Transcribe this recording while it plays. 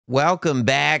Welcome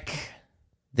back.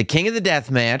 The King of the Death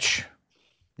Match,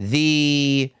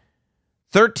 the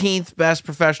 13th best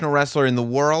professional wrestler in the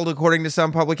world, according to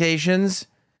some publications.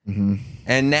 Mm-hmm.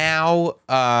 And now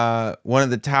one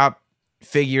of the top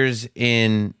figures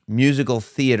in musical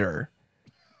theater.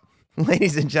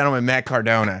 Ladies and gentlemen, Matt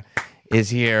Cardona is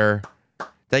here.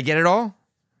 Did I get it all?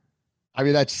 I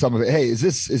mean, that's some of it. Hey, is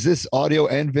this audio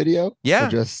and video? Yeah. Or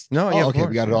just yeah. Okay,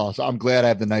 we got it all. So I'm glad I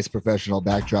have the nice professional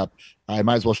backdrop. I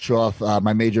might as well show off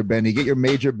my Major Bendy. Get your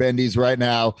Major Bendies right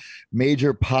now.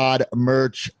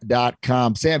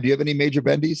 MajorPodMerch.com. Sam, do you have any Major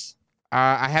Bendies?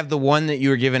 I have the one that you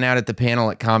were giving out at the panel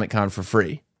at Comic-Con for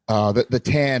free. The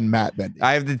tan Matt Bendy.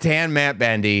 I have the tan Matt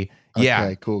Bendy. Yeah.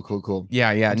 Okay, cool.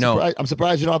 Yeah. I'm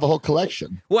surprised you don't have a whole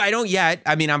collection. Well, I don't yet.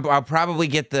 I mean, I'll probably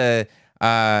get the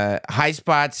High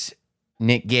Spots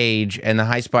Nick Gage and the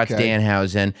High Spots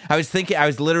Danhausen. I was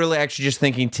literally actually just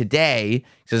thinking today,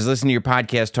 because I was listening to your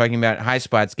podcast talking about High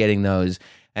Spots getting those,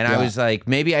 and I was like,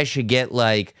 maybe I should get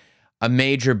like a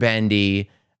Major Bendy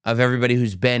of everybody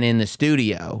who's been in the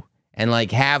studio and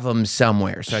like have them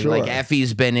somewhere. So like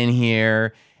Effie's been in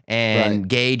here and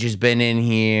Gage has been in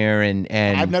here, and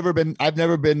I've never been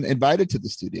invited to the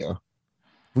studio.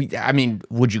 I mean,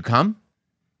 would you come?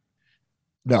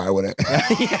 No, I wouldn't.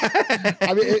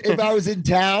 I mean, if I was in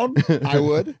town, I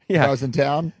would. Yeah. If I was in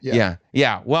town, yeah.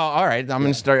 Well, all right. I'm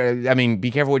going to start. I mean,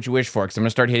 be careful what you wish for, because I'm going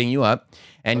to start hitting you up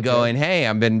and going, hey,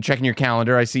 I've been checking your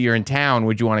calendar. I see you're in town.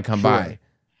 Would you want to come by?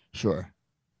 Sure.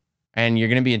 And you're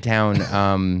going to be in town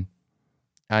on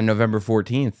November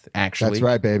 14th, actually. That's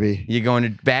right, baby. You're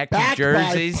going back to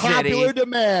Jersey City. Popular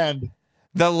demand.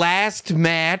 The last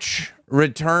match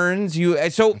returns.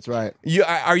 That's right.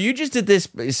 Are you just at this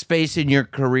space in your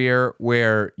career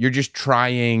where you're just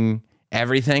trying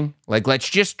everything? Like, let's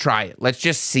just try it. Let's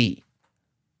just see.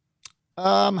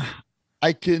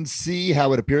 I can see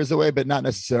how it appears that way, but not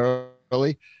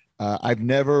necessarily. I've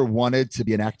never wanted to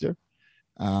be an actor.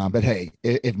 But hey,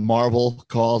 if Marvel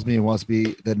calls me and wants to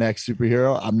be the next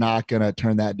superhero, I'm not going to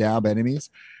turn that down by any means.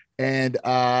 And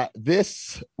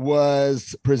this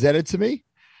was presented to me.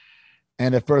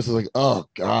 And at first I was like, oh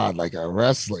God, like a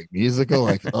wrestling musical.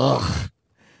 Like, ugh,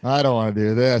 I don't want to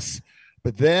do this.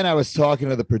 But then I was talking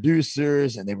to the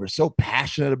producers and they were so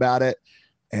passionate about it.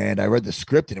 And I read the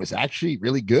script and it was actually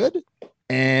really good.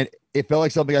 And it felt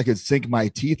like something I could sink my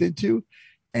teeth into.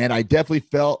 And I definitely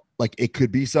felt like it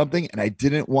could be something. And I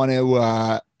didn't want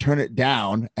to turn it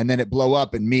down and then it blow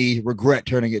up and me regret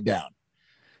turning it down.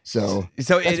 So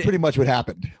that's pretty much what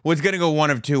happened. Well, it's going to go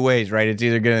one of two ways, right? It's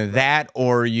either going to that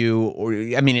or I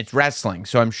mean, it's wrestling.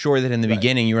 So I'm sure that in the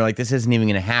beginning you were like, this isn't even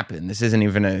going to happen. This isn't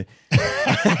even this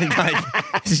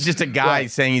is just a guy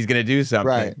saying he's going to do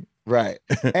something. Right.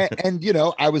 And, you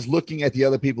know, I was looking at the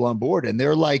other people on board and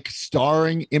they're like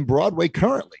starring in Broadway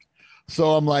currently.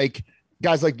 So I'm like,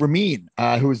 guys like Ramin,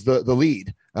 who's the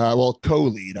lead,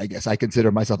 co-lead, I guess I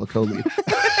consider myself a co-lead.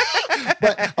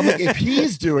 But I'm like, if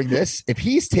he's doing this, if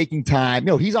he's taking time,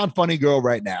 he's on Funny Girl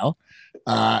right now.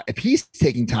 If he's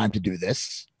taking time to do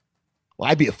this, well,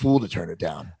 I'd be a fool to turn it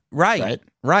down. Right.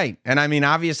 And I mean,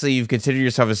 obviously, you've considered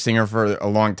yourself a singer for a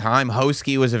long time.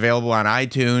 Hosky was available on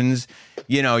iTunes.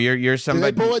 You know, you're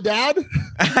somebody. Did they pull it down?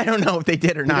 I don't know if they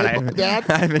did or not. I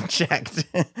haven't checked.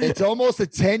 It's almost a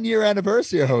 10-year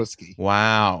anniversary of Hosky.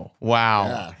 Wow.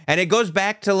 Yeah. And it goes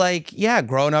back to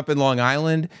growing up in Long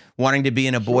Island, wanting to be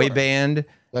in a boy band.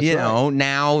 That's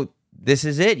now this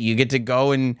is it. You get to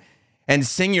go and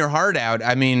sing your heart out.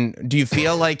 I mean, do you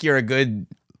feel like you're a good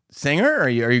singer? Are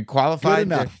you qualified?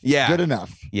 Good enough. Good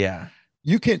enough. Yeah.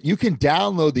 You can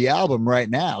download the album right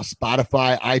now,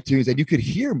 Spotify, iTunes, and you could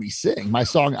hear me sing my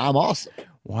song "I'm Awesome."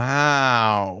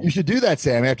 Wow. You should do that,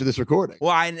 Sam, after this recording.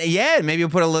 Well, maybe you'll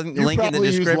put a link in the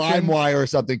description. Use LimeWire or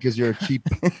something because you're a cheap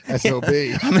SOB.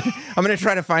 I'm gonna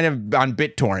try to find it on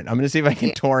BitTorrent. I'm gonna see if I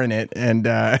can torrent it and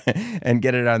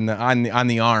get it on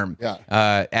the arm,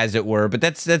 as it were. But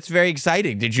that's very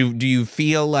exciting. Do you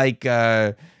feel like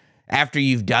after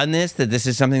you've done this that this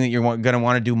is something that you're gonna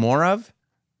want to do more of?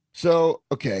 So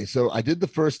I did the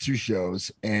first two shows,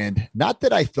 and not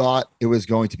that I thought it was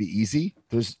going to be easy.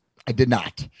 I did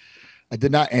not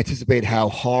anticipate how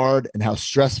hard and how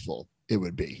stressful it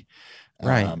would be.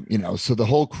 Right. So the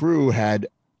whole crew had,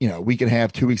 a week and a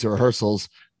half, 2 weeks of rehearsals.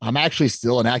 I'm actually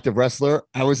still an active wrestler.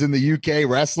 I was in the UK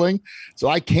wrestling. So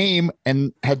I came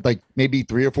and had like maybe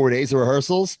 3 or 4 days of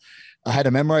rehearsals. I had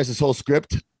to memorize this whole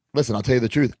script. Listen, I'll tell you the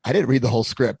truth. I didn't read the whole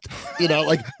script,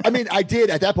 I did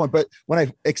at that point, but when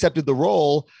I accepted the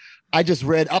role, I just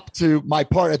read up to my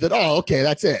part. I thought, oh, okay,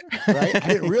 that's it. Right. I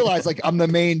didn't realize I'm the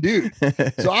main dude.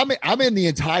 So I'm in the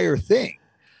entire thing,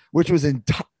 which was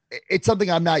it's something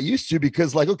I'm not used to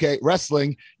because, like, okay,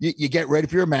 wrestling, you get ready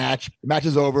for your match. The match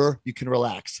is over. You can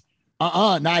relax.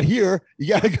 Not here.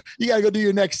 You gotta go do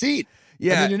your next scene.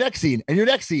 Yeah. And then your next scene and your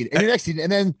next scene and your next scene.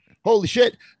 And then, holy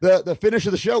shit, the finish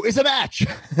of the show is a match.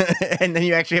 And then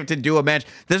you actually have to do a match.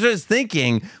 That's what I was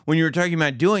thinking when you were talking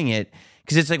about doing it.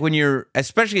 Because it's like when you're,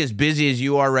 especially as busy as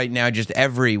you are right now, just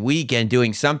every weekend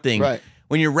doing something. Right.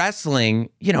 When you're wrestling,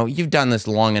 you know, you've done this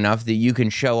long enough that you can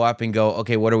show up and go,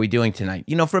 okay, what are we doing tonight?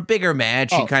 You know, for a bigger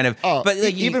match, you kind of. But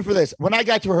like, even for this, when I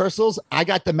got to rehearsals, I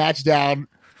got the match down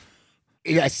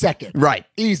in a second. Right.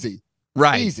 Easy.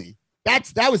 Right. Easy.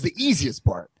 That was the easiest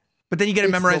part. But then you got to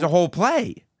memorize a whole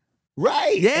play.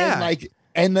 Right. Yeah. And like,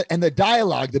 and the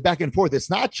dialogue, the back and forth. It's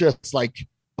not just like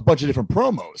a bunch of different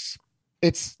promos.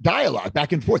 It's dialogue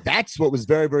back and forth. That's what was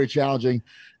very, very challenging.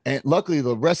 And luckily,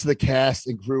 the rest of the cast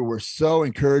and crew were so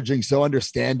encouraging, so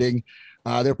understanding.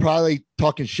 They're probably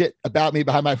talking shit about me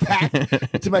behind my back.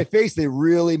 To my face, they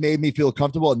really made me feel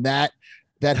comfortable. And that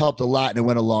helped a lot. And it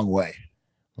went a long way.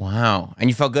 Wow. And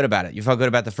you felt good about it. You felt good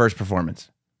about the first performance.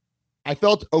 I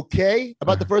felt okay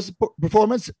about the first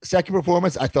performance. Second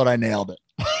performance, I thought I nailed it.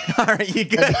 All right, you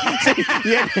good. So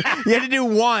you had to do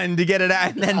one to get it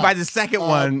out, and then by the second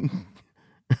one.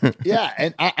 Yeah,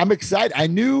 and I'm excited. I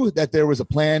knew that there was a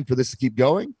plan for this to keep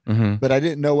going, but I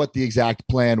didn't know what the exact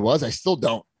plan was. I still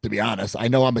don't, to be honest. I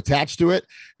know I'm attached to it,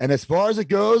 and as far as it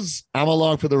goes, I'm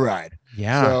along for the ride.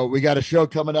 Yeah. So we got a show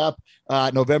coming up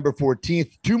November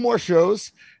 14th, 2 more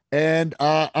shows. And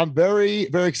I'm very,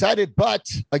 very excited. But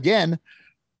again,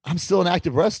 I'm still an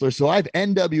active wrestler. So I have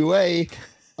NWA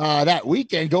that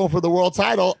weekend going for the world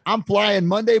title. I'm flying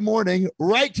Monday morning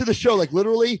right to the show, like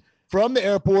literally from the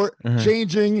airport,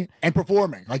 changing and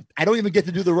performing. Like I don't even get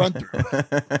to do the run through.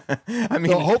 I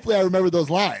mean, so hopefully I remember those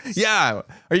lines. Yeah.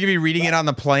 Are you gonna be reading it on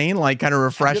the plane, like kind of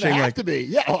refreshing? Have to be.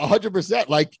 Yeah, 100%.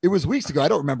 Like it was weeks ago. I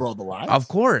don't remember all the lines. Of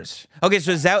course. Okay,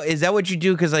 so is that what you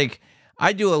do? Because like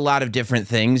I do a lot of different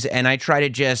things, and I try to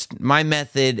just my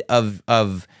method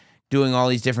of doing all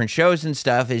these different shows and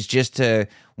stuff is just to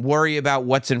worry about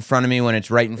what's in front of me when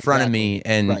it's right in front of me.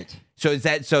 And so is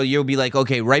that so you'll be like,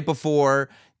 okay, right before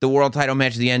the world title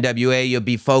match of the NWA, you'll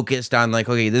be focused on like,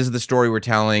 okay, this is the story we're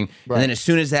telling. And then as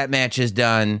soon as that match is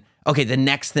done, okay, the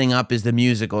next thing up is the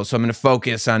musical. So I'm going to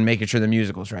focus on making sure the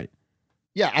musical's right.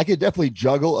 Yeah, I could definitely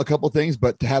juggle a couple things,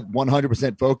 but to have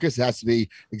 100% focus, it has to be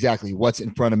exactly what's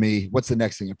in front of me. What's the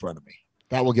next thing in front of me?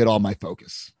 That will get all my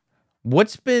focus.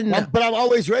 What's been... But I'm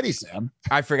always ready, Sam.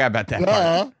 I forgot about that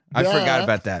part. I forgot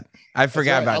about that. I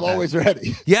forgot about that. I'm always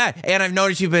ready. Yeah, and I've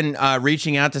noticed you've been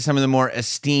reaching out to some of the more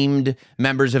esteemed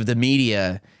members of the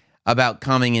media about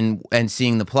coming in and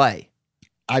seeing the play.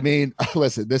 I mean,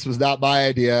 listen, this was not my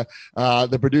idea.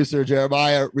 The producer,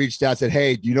 Jeremiah, reached out and said,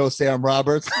 hey, do you know Sam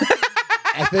Roberts?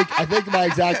 I think my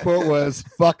exact quote was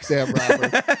 "fuck Sam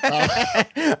Roberts."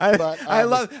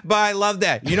 I love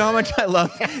that. You know how much I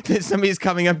love that somebody's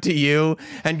coming up to you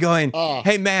and going,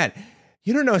 "Hey, Matt,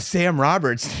 you don't know Sam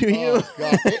Roberts, do you?" Oh,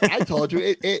 God. I told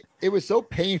you it was so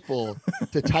painful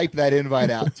to type that invite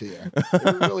out to you.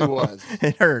 It really was.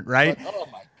 It hurt, right? But, oh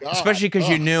my God! Especially because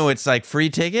you knew it's like free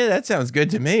ticket. That sounds good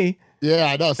to me. Yeah,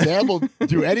 I know. Sam will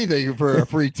do anything for a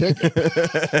free ticket.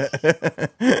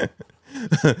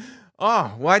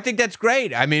 Oh, well, I think that's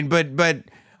great. I mean, but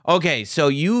okay, so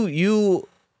you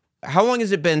how long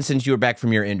has it been since you were back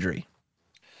from your injury?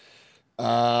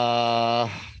 I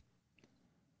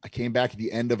came back at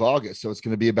the end of August, so it's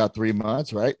going to be about 3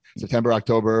 months, right? September,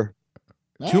 October.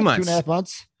 2 months. 2.5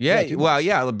 months. Yeah,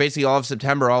 yeah, basically all of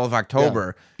September, all of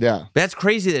October. Yeah. That's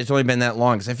crazy that it's only been that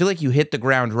long, because I feel like you hit the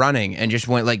ground running and just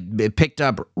went, like, it picked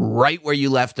up right where you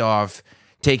left off,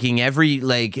 taking every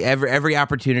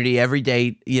opportunity, every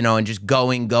date, you know, and just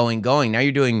going. Now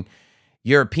you're doing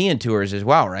European tours as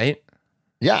well, right?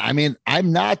 Yeah, I mean,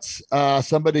 I'm not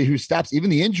somebody who stops. Even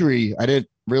the injury, I didn't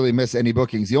really miss any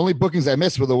bookings. The only bookings I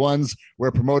missed were the ones where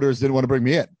promoters didn't want to bring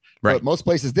me in. Right. But most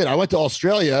places did. I went to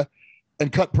Australia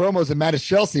and cut promos and managed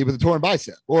Chelsea with a torn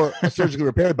bicep or a surgically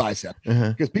repaired bicep,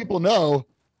 because people know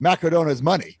Matt Cardona is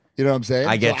money. You know what I'm saying?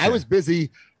 I was busy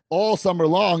all summer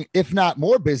long, if not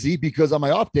more busy, because on my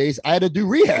off days, I had to do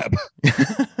rehab.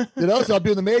 You know, so I'm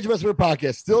doing the Major Wrestler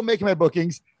podcast, still making my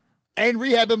bookings and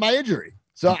rehabbing my injury.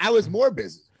 So I was more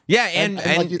busy. Yeah, and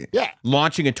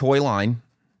launching a toy line.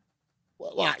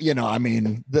 Well, you know, I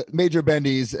mean, the Major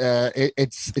Bendy's,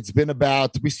 it's been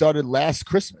about, we started last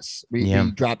Christmas. We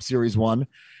dropped Series 1.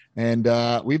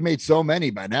 And we've made so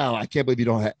many by now. I can't believe you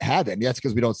don't have any. That's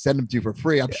because we don't send them to you for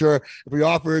free. I'm sure if we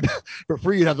offered for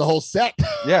free, you'd have the whole set.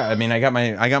 Yeah, I mean, I got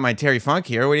my Terry Funk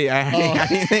here. What do you, how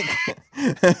do you think?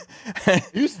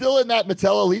 You still in that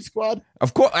Mattel Elite Squad?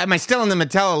 Of course. Am I still in the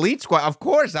Mattel Elite Squad? Of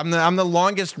course. I'm the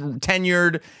longest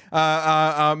tenured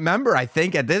member, I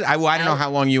think, at this. I don't know how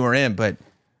long you were in, but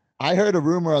I heard a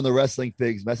rumor on the Wrestling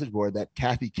Figs message board that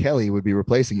Kathy Kelly would be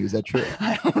replacing you. Is that true?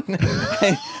 I don't know.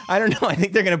 I don't know. I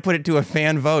think they're going to put it to a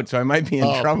fan vote, so I might be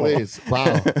in trouble. Please.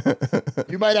 Wow.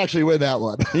 You might actually win that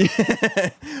one.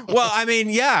 Well, I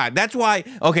mean, yeah, that's why.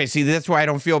 Okay, see, that's why I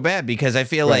don't feel bad, because I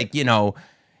feel like, you know,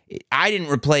 I didn't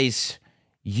replace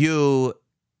you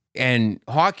and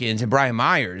Hawkins and Brian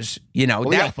Myers, you know,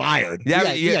 we got fired.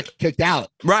 You got kicked out.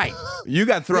 Right. You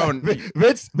got thrown.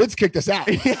 Yeah, Vince kicked us out.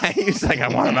 Yeah, he's like, I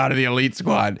want him out of the Elite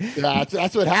Squad. Yeah,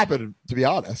 that's what happened, to be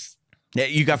honest. Yeah,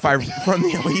 you got fired from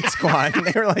the Elite Squad. And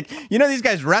they were like, you know, these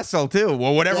guys wrestle too.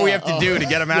 Well, whatever we have to do to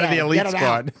get them out of the Elite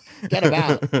Squad. Get them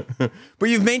out. But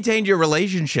you've maintained your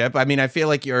relationship. I mean, I feel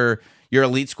like you're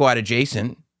Elite Squad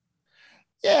adjacent.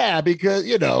 Yeah, because,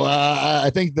 you know, I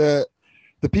think the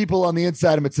people on the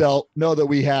inside of Mattel know that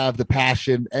we have the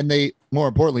passion, and they, more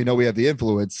importantly, know we have the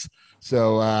influence.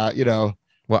 So, you know,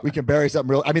 we can bury something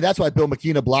real. I mean, that's why Bill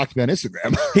McKenna blocked me on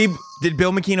Instagram. Did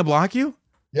Bill McKenna block you?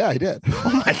 Yeah, he did.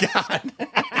 Oh my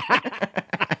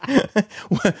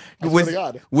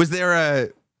God. Was there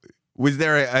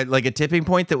a like a tipping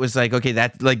point that was like, okay,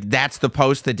 that's the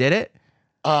post that did it?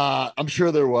 I'm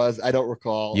sure there was. I don't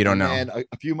recall. You don't know. And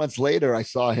a few months later, I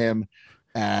saw him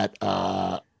at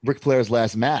Ric Flair's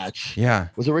last match. Yeah.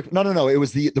 Was it Rick? No. It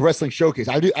was the wrestling showcase.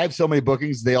 I have so many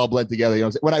bookings, they all blend together. You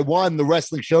know, when I won the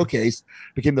wrestling showcase,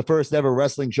 became the first ever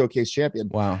wrestling showcase champion.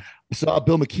 Wow. I saw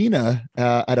Bill McKenna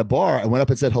at a bar. I went up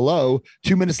and said hello.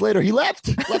 2 minutes later, he left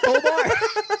the whole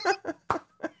bar.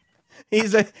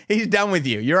 He's done with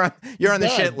you. You're on the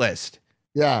shit list.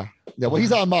 Yeah. Well,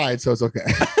 he's on mine, so it's okay.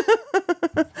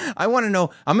 I want to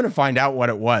know. I'm going to find out what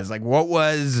it was. Like, what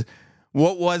was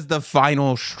the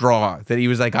final straw that he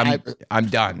was like, I'm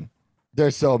done?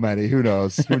 There's so many. Who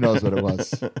knows? Who knows what it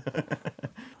was?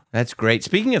 That's great.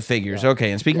 Speaking of figures,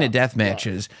 okay, and speaking of death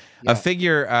matches, a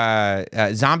figure,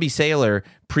 Zombie Sailor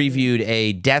previewed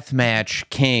a Deathmatch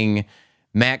King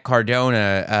Matt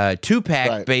Cardona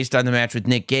 2-pack based on the match with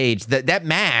Nick Gage. That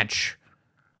match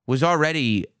was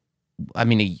already, I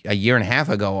mean, a year and a half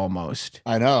ago almost.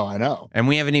 I know. And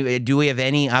do we have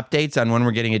any updates on when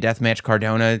we're getting a Deathmatch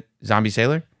Cardona Zombie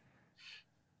Sailor?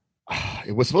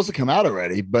 It was supposed to come out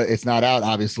already, but it's not out,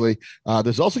 obviously.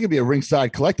 There's also going to be a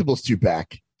Ringside Collectibles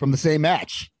 2-pack from the same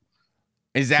match.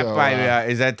 Is that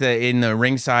in the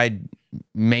Ringside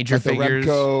major figures?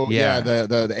 The Remco,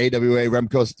 the AWA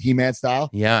Remco He-Man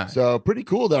style. Yeah. So pretty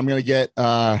cool that I'm going to get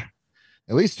at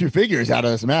least 2 figures out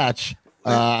of this match.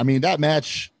 I mean, that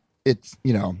match, it's,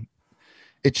 you know,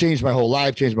 it changed my whole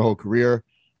life, changed my whole career.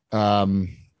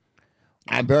 I'm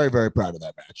very, very proud of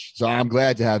that match. So I'm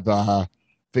glad to have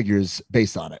figures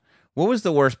based on it. What was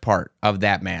the worst part of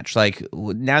that match? Like,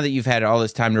 now that you've had all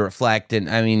this time to reflect, and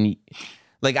I mean,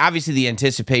 like, obviously the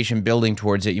anticipation building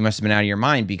towards it, you must have been out of your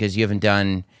mind because you haven't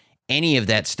done any of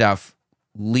that stuff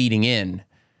leading in.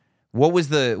 What was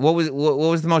the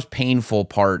most painful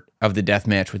part of the death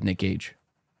match with Nick Gage?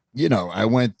 You know, I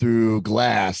went through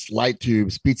glass, light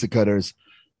tubes, pizza cutters.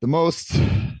 The most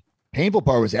painful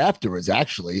part was afterwards,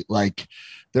 actually. Like,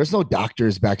 there's no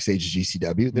doctors backstage at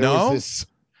GCW.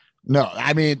 No,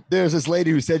 I mean, there's this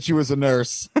lady who said she was a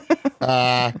nurse.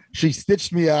 She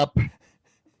stitched me up,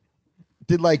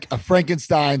 did like a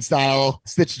Frankenstein style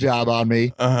stitch job on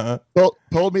me.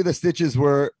 Told me the stitches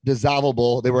were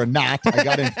dissolvable. They were not. I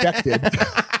got infected.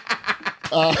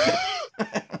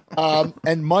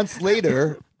 And months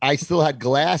later, I still had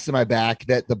glass in my back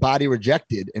that the body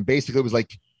rejected, and basically it was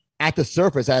like at the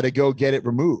surface. I had to go get it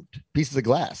removed. Pieces of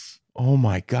glass. Oh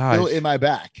my god! Still in my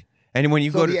back. And when you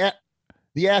go to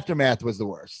the aftermath was the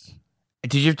worst.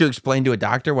 Did you have to explain to a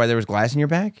doctor why there was glass in your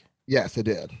back? Yes, I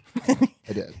did. I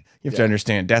did. You have to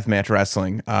understand deathmatch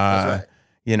wrestling. That's right.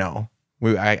 You know,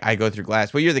 I go through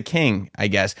glass. Well, you're the king, I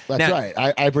guess. That's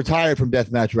right. I've retired from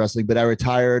deathmatch wrestling, but I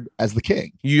retired as the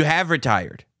king. You have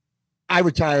retired. I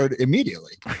retired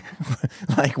immediately.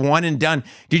 Like one and done.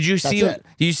 Did you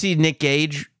see Nick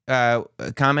Gage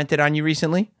commented on you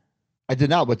recently? I did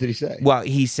not. What did he say? Well,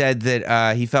 he said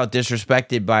that he felt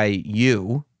disrespected by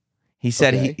you. He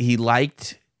said he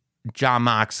liked Jon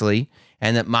Moxley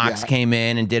and that Mox came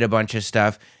in and did a bunch of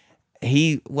stuff.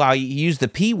 He used the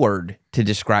P word to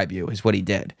describe you is what he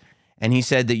did. And he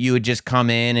said that you would just come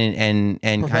in and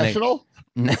professional? Kind of.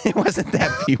 It wasn't that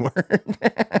P word.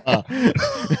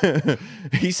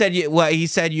 He said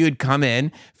you had come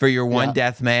in for your one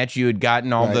death match. You had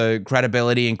gotten all the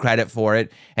credibility and credit for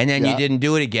it, and then you didn't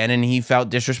do it again, and he felt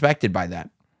disrespected by that.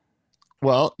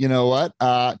 Well, you know what?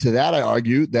 To that, I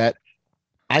argue that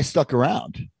I stuck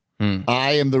around. Hmm.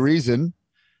 I am the reason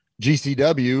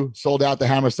GCW sold out the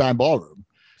Hammerstein Ballroom.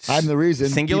 I'm the reason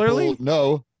Singularly? people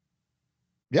know.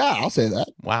 Yeah, I'll say that.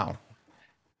 Wow.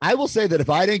 I will say that if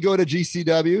I didn't go to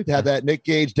GCW to have that Nick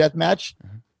Gage death match,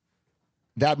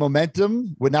 that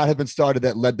momentum would not have been started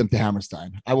that led them to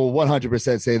Hammerstein. I will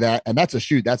 100% say that. And that's a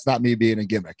shoot. That's not me being a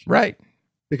gimmick. Right.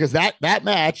 Because that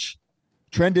match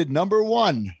trended number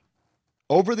one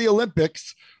over the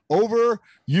Olympics, over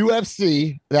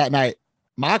UFC that night.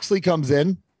 Moxley comes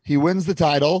in. He wins the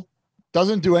title.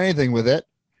 Doesn't do anything with it.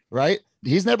 Right?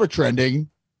 He's never trending.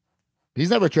 He's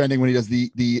never trending when he does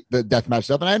the deathmatch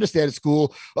stuff. And I understand it's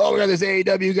cool. Oh, we got this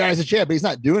AEW guy as a champ, but he's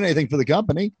not doing anything for the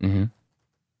company. Mm-hmm.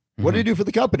 What did he do for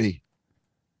the company?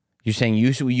 You're saying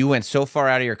you went so far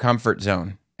out of your comfort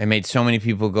zone and made so many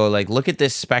people go like, look at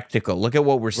this spectacle. Look at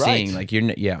what we're seeing. Like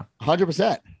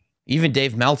 100%. Even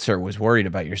Dave Meltzer was worried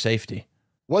about your safety.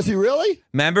 Was he really?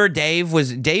 Remember, Dave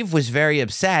was very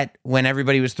upset when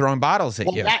everybody was throwing bottles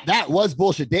at you. That was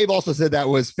bullshit. Dave also said that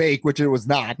was fake, which it was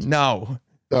not. No.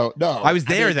 So, no. I was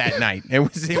there that night. It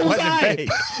wasn't fake.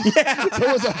 Yeah.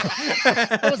 So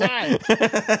was I.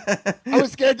 I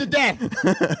was scared to death.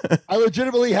 I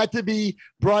legitimately had to be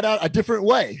brought out a different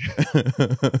way.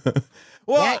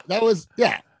 Well, that was,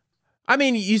 yeah. I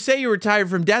mean, you say you retired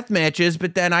from death matches,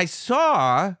 but then I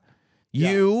saw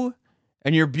you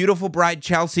and your beautiful bride,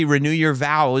 Chelsea, renew your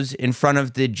vows in front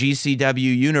of the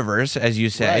GCW universe, as you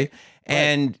say. Right.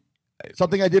 And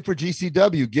something I did for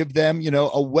GCW, give them,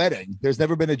 a wedding. There's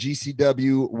never been a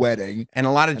GCW wedding. And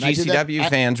a lot of GCW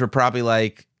fans were probably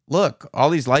like, look,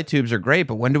 all these light tubes are great,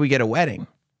 but when do we get a wedding?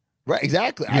 Right,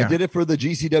 exactly. Yeah. I did it for the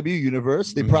GCW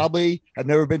universe. They probably have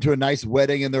never been to a nice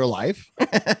wedding in their life.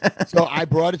 So I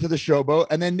brought it to the showboat.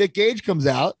 And then Nick Gage comes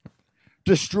out,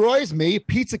 destroys me,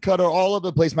 pizza cutter all over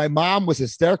the place. My mom was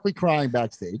hysterically crying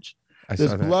backstage.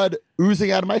 There's blood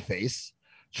oozing out of my face.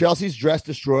 Chelsea's dress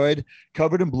destroyed,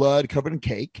 covered in blood, covered in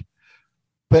cake.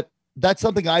 But that's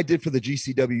something I did for the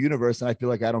GCW universe, and I feel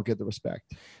like I don't get the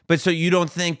respect. But so you don't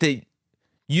think that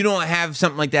you don't have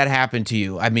something like that happen to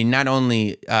you? I mean, not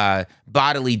only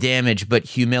bodily damage, but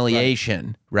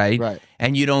humiliation, right? Right.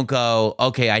 And you don't go,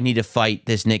 okay, I need to fight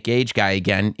this Nick Gage guy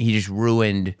again. He just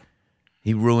ruined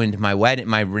my wedding,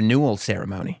 my renewal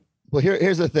ceremony. Well,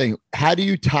 here's the thing. How do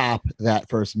you top that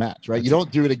first match, right? You don't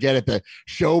do it again at the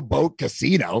Showboat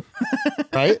Casino,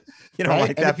 right? You don't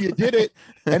like that. If you did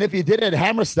it at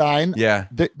Hammerstein,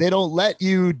 they don't let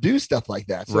you do stuff like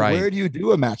that. So where do you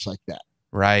do a match like that?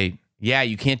 Right. Yeah,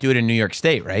 you can't do it in New York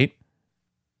State, right?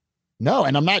 No,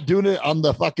 and I'm not doing it on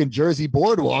the fucking Jersey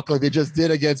boardwalk like they just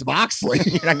did against Moxley.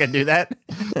 You're not going to do that?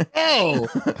 No.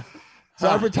 So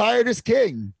I've retired as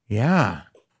king. Yeah.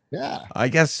 Yeah, I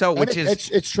guess so. And it's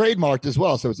trademarked as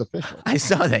well, so it's official. I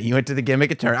saw that you went to the gimmick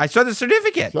attorney. I saw the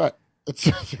certificate.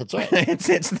 That's right.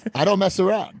 It's I don't mess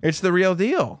around. It's the real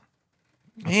deal,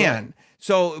 man. Right.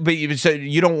 So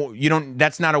you don't.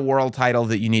 That's not a world title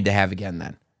that you need to have again,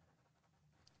 then.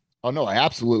 Oh no, I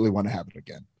absolutely want to have it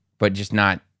again, but just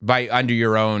not under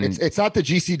your own. It's not the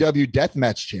GCW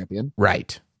Deathmatch Champion,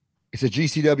 right? It's a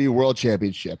GCW World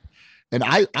Championship. And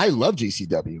I love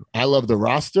GCW. I love the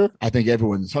roster. I think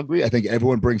everyone's hungry. I think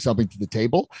everyone brings something to the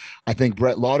table. I think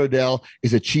Brett Lauderdale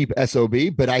is a cheap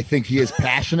SOB, but I think he is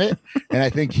passionate. And I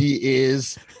think he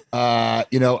is,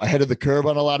 ahead of the curve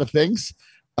on a lot of things.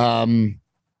 And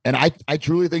I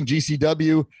truly think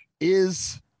GCW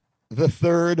is the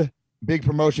third big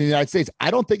promotion in the United States.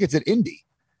 I don't think it's an indie.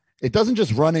 It doesn't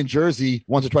just run in Jersey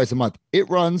once or twice a month. It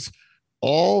runs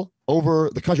all over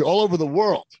the country, all over the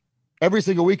world. Every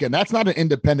single weekend. That's not an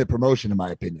independent promotion, in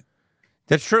my opinion.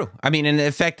 That's true. I mean, and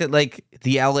the fact that like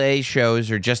the LA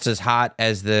shows are just as hot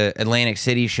as the Atlantic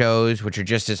City shows, which are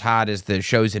just as hot as the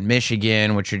shows in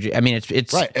Michigan, which are,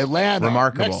 it's right. Atlanta,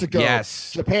 remarkable. Mexico,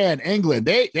 yes, Japan, England.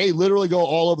 They literally go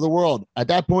all over the world. At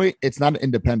that point, it's not an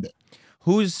independent.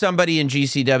 Who's somebody in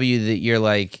GCW that you're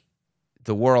like,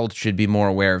 the world should be more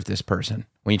aware of this person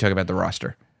when you talk about the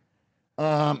roster?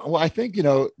 Well, I think,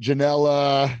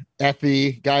 Janela,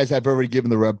 Effie, guys I've already given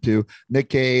the rub to, Nick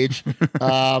Cage.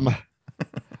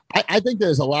 I think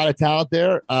there's a lot of talent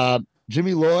there.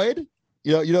 Jimmy Lloyd,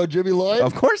 you know Jimmy Lloyd?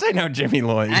 Of course I know Jimmy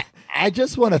Lloyd. I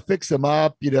just want to fix him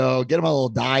up, get him on a little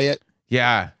diet.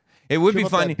 Yeah. It would be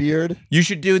funny. Beard. You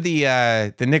should do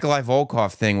the Nikolai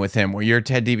Volkov thing with him, where you're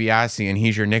Ted DiBiase and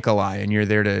he's your Nikolai, and you're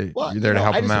there to help him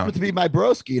out. I just want it to be my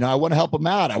broski. I want to help him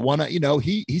out. I want to,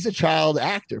 he's a child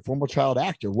actor, former child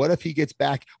actor. What if he gets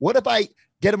back? What if I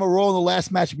get him a role in the Last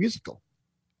Match musical?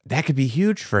 That could be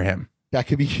huge for him. That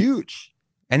could be huge.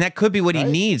 And that could be what he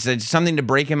Right? needs. It's something to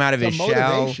break him out of Some his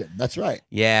shell. motivation. That's right.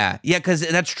 Yeah. Yeah, because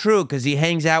that's true. Because he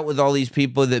hangs out with all these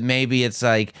people that maybe it's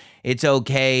like it's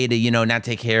okay to, not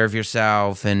take care of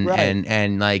yourself and Right.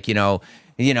 and like,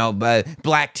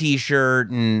 black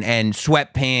t-shirt and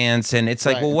sweatpants. And it's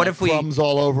like, Right. well, And what like if we crumbs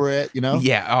all over it,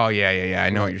 Yeah. Oh, yeah. I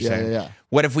know what you're Yeah, saying. yeah.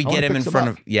 What if we I wanna get him in fix him front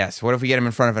up. of Yes. What if we get him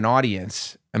in front of an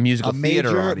audience, a musical A theater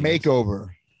major audience? makeover.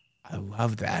 I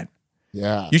love that.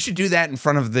 Yeah. You should do that in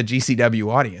front of the GCW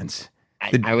audience.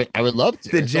 I would love to.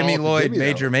 The It's Jimmy all up to Lloyd Jimmy,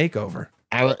 major though. makeover.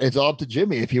 It's all up to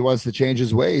Jimmy if he wants to change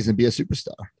his ways and be a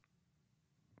superstar.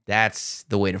 That's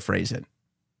the way to phrase it.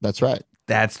 That's right.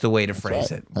 That's the way to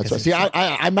phrase it. That's 'Cause right. See, it's-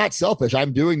 I'm not selfish.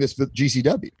 I'm doing this for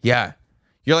GCW. Yeah.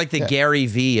 You're like the Yeah. Gary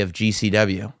V of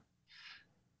GCW.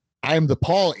 I am the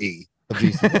Paul E of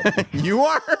GCW. You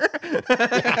are?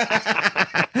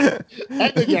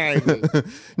 And the Gary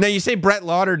V. Now you say Brett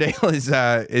Lauderdale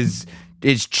is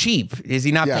cheap. Is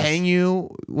he not Yes. paying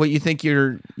you what you think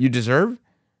you deserve?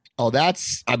 Oh,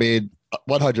 that's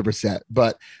 100%.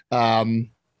 But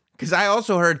Because I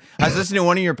also heard, I was listening to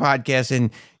one of your podcasts and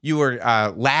you were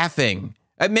laughing.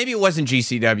 Maybe it wasn't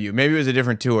GCW. Maybe it was a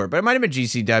different tour, but it might have been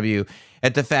GCW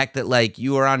at the fact that like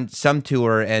you were on some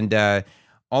tour and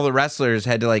all the wrestlers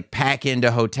had to like pack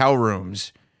into hotel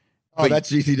rooms. oh,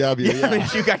 that's GCW. Yeah.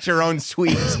 But you got your own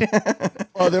suite.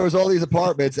 Oh, there was all these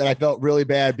apartments, and I felt really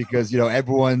bad because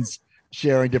everyone's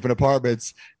sharing different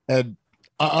apartments, and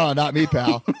not me,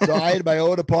 pal. So I had my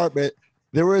own apartment.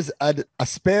 There was a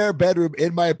spare bedroom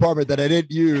in my apartment that I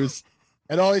didn't use,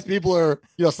 and all these people are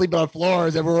sleeping on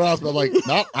floors everywhere else. But I'm like,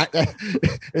 no,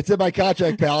 it's in my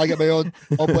contract, pal. I got my own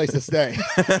place to stay.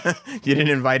 You didn't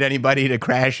invite anybody to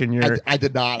crash in your. I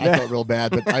did not. I felt real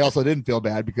bad, but I also didn't feel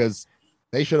bad because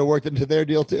they should have worked into their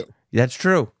deal too. That's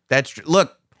true. That's true.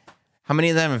 Look, how many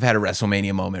of them have had a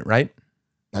WrestleMania moment, right?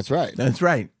 That's right. That's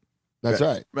right. That's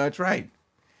right. That's right.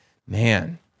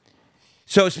 Man.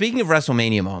 So speaking of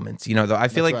WrestleMania moments, though I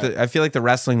feel That's I feel like the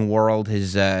wrestling world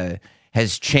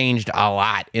has changed a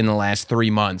lot in the last 3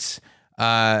 months.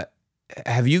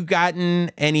 Have you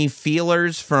gotten any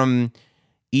feelers from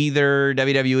either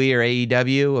WWE or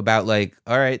AEW about like,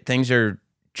 all right, things are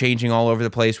changing all over the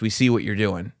place. We see what you're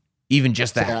doing. Even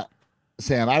just that.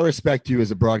 Sam, I respect you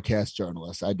as a broadcast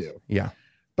journalist. I do. Yeah.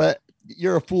 But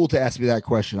you're a fool to ask me that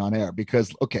question on air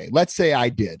because, okay, let's say I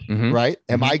did, Mhm. right?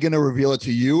 Am I going to reveal it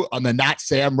to you on the Not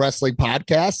Sam Wrestling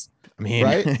podcast? I mean,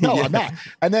 Right? No, yeah. I'm not.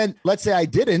 And then let's say I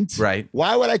didn't. Right.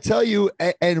 Why would I tell you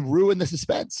and ruin the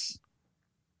suspense?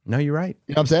 No, you're right.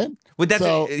 You know what I'm saying? Well, that's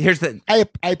So- here's the I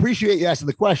appreciate you asking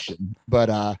the question, but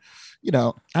I'm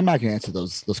not going to answer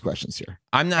those questions here.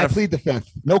 I'm not I plead the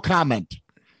fifth. No comment.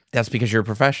 that's because you're a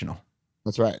professional.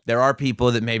 That's right. There are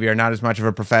people that maybe are not as much of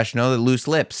a professional that loose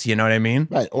lips, you know what I mean?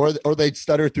 Right. Or they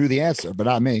stutter through the answer, but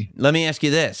not me. Let me ask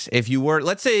you this. If you were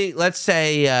let's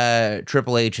say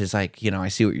Triple H is like, I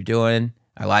see what you're doing.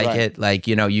 I like Right. it. Like,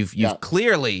 you've Yeah.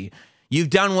 clearly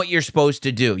you've done what you're supposed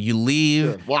to do. You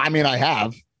leave Well, I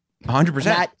have.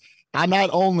 100%. I'm not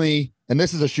only, and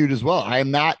this is a shoot as well. I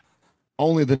am not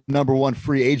only the number one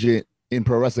free agent in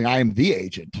pro wrestling. I am the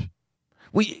agent.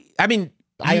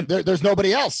 There's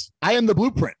nobody else. I am the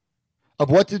blueprint of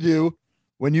what to do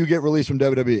when you get released from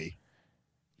WWE.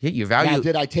 Yeah, you value Now,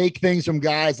 did I take things from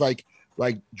guys like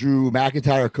Drew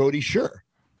McIntyre or Cody? Sure,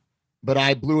 but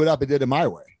I blew it up and did it my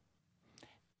way.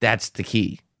 that's the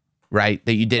key, right?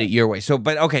 That you did it your way. So,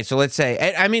 but okay, so let's say,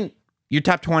 you're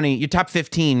top 20, you're top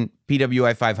 15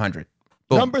 PWI 500.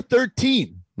 Boom. Number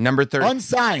 13, Number 30.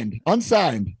 unsigned,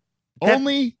 That-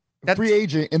 only that's- free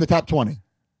agent in the top 20.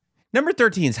 Number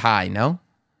 13 is high, no?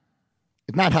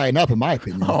 It's not high enough, in my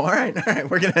opinion. Oh, all right.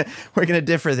 We're gonna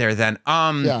differ there then.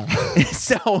 Yeah.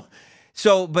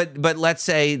 But let's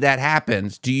say that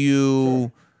happens.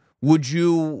 Would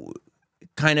you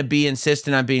kind of be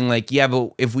insistent on being like, yeah,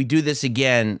 but if we do this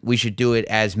again, we should do it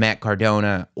as Matt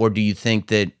Cardona, or do you think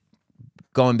that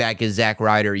going back as Zack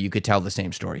Ryder, you could tell the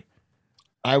same story?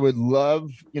 I would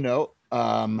love,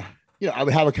 I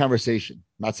would have a conversation.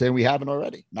 Not saying we haven't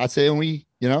already. Not saying we,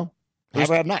 have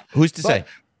or have not. Who's to But say?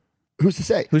 Who's to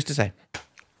say? Who's to say?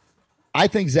 I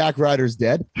think Zack Ryder's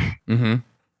dead. Mm-hmm.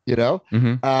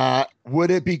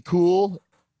 Would it be cool?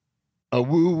 A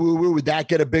woo woo woo. Would that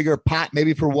get a bigger pot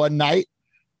maybe for one night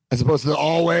as opposed to the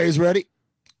always ready?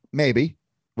 Maybe,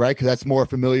 right? Because that's more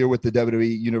familiar with the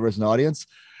WWE universe and audience.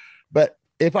 But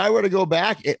if I were to go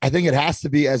back, I think it has to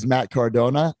be as Matt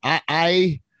Cardona.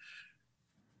 I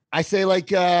say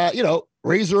like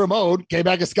Razor Ramon came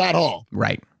back as Scott Hall.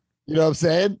 Right. You know what I'm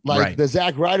saying? Like Right. the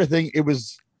Zack Ryder thing, it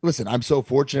was listen, I'm so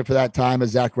fortunate for that time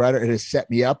as Zack Ryder. It has set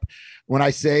me up. When I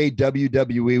say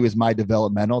WWE was my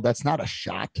developmental, that's not a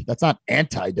shot. That's not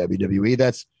anti-WWE.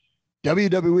 That's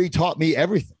WWE taught me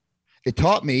everything. It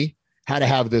taught me how to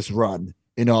have this run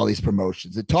in all these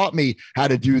promotions. It taught me how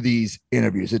to do these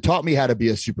interviews. It taught me how to be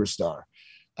a superstar.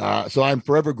 So I'm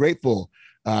forever grateful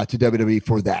to WWE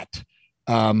for that.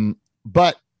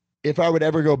 But if I would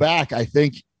ever go back, I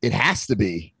think it has to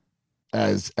be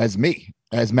as me,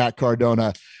 as Matt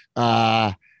Cardona.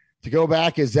 To go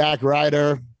back as Zack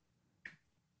Ryder,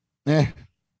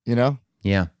 you know?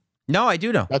 Yeah. No, I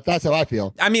do know. That's how I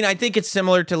feel. I mean, I think it's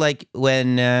similar to like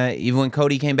when even when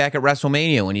Cody came back at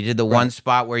WrestleMania, when he did the one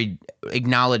spot where he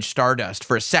acknowledged Stardust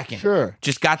for a second. Sure.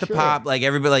 Just got the pop. Like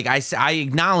everybody, like I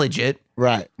acknowledge it.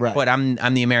 Right. But I'm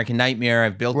the American Nightmare.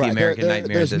 I've built the American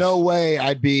Nightmare. There's no way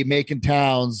I'd be making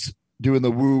towns doing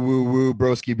the woo woo woo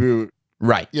broski boot.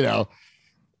 Right. You know.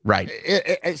 Right.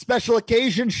 Special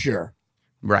occasion, sure.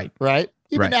 Right.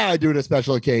 Even now I do it a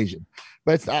special occasion,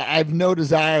 but I have no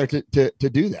desire to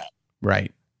do that.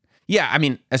 Right. Yeah. I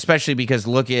mean, especially because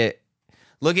look at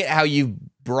how you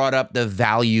brought up the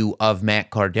value of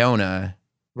Matt Cardona.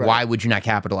 Right. Why would you not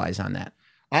capitalize on that?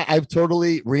 I've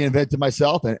totally reinvented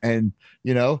myself and,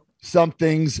 you know, some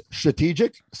things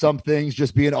strategic, some things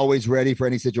just being always ready for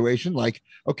any situation. Like,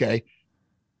 okay,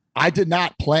 I did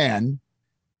not plan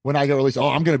when I got released,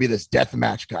 I'm going to be this death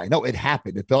match guy. No, it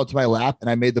happened. It fell into my lap and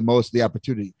I made the most of the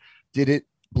opportunity. Did it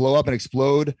blow up and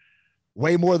explode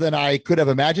way more than I could have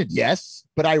imagined? Yes,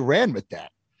 but I ran with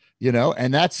that, you know,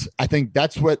 and I think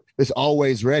that's what this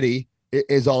always ready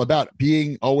is all about,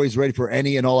 being always ready for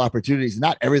any and all opportunities.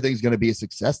 Not everything's going to be a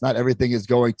success. Not everything is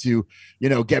going to, you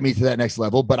know, get me to that next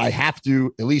level, but I have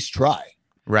to at least try.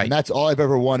 Right. And that's all I've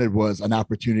ever wanted was an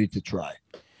opportunity to try.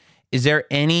 Is there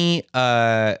any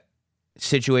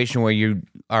situation where you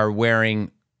are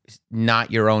wearing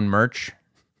not your own merch?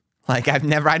 Like I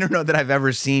don't know that I've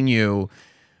ever seen you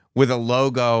with a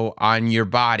logo on your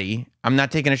body. I'm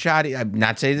not taking a shot. I'm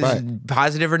not saying this is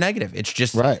positive or negative. It's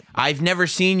just I've never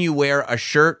seen you wear a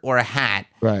shirt or a hat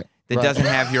that doesn't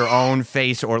have your own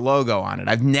face or logo on it.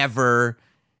 I've never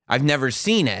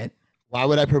seen it. Why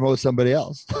would I promote somebody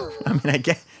else? I mean, I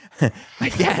guess.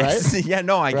 Right? Yeah,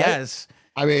 no, I guess.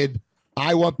 I mean,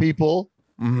 I want people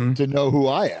to know who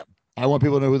I am. I want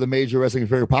people to know who the Major Wrestling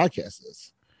Figure podcast is.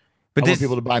 But I want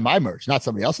people to buy my merch, not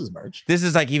somebody else's merch. This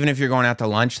is like, even if you're going out to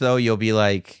lunch, though, you'll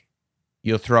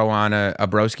throw on a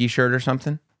broski shirt or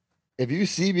something. If you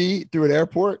see me through an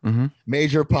airport,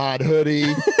 Major Pod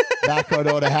hoodie, Matt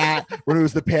Cardona hat, when it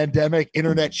was the pandemic,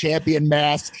 internet champion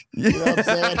mask. You know what I'm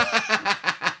saying?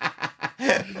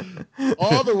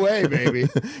 All the way, baby.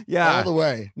 Yeah. All the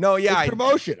way. No, yeah. It's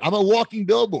promotion. I'm a walking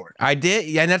billboard. I did.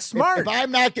 Yeah, and that's smart.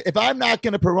 If I'm not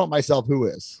going to promote myself, who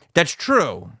is? That's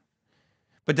true.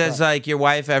 But does like your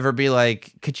wife ever be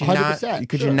like, could you not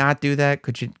do that?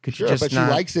 Could you just but not?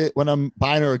 She likes it when I'm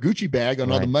buying her a Gucci bag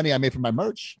on all the money I made from my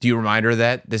merch. Do you remind her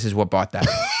that this is what bought that?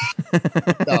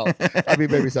 No, I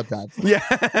mean, maybe sometimes. Yeah.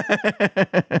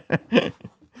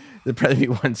 It'd probably be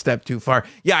one step too far.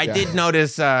 Yeah, I did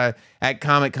notice at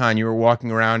Comic-Con you were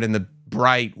walking around in the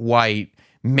bright white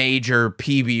Major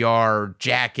PBR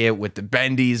jacket with the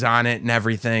bendies on it and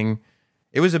everything.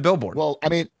 It was a billboard. Well, I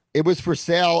mean, it was for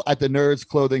sale at the Nerds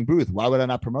Clothing booth. Why would I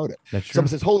not promote it? That's true. Someone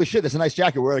says, holy shit, that's a nice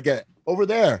jacket. Where do I get it? Over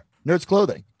there, Nerds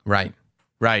Clothing. Right.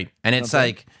 And it's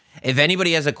like, if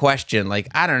anybody has a question, like,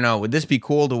 I don't know, would this be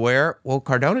cool to wear? Well,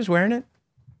 Cardona's wearing it.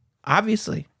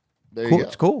 Obviously. There you go.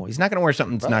 It's cool. He's not going to wear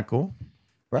something that's not cool.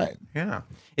 Right. Yeah.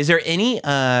 Is there any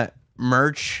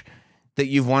merch that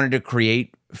you've wanted to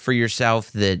create for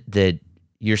yourself that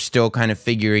you're still kind of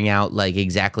figuring out like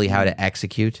exactly how to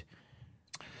execute?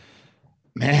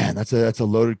 Man, that's a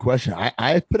loaded question.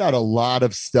 I've put out a lot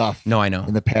of stuff. No, I know.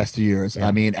 In the past 2 years. Yeah.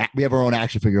 I mean, we have our own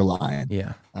action figure line.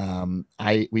 Yeah.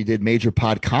 We did Major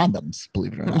Pod condoms,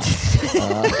 believe it or not.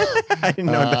 I didn't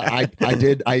know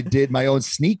that. I did my own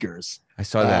sneakers. I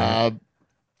saw that.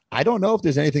 I don't know if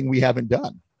there's anything we haven't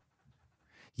done.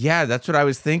 Yeah, that's what I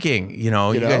was thinking. You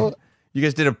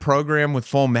guys did a program with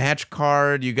full match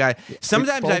card. You guys,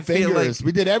 sometimes I feel like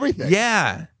we did everything.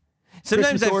 Yeah.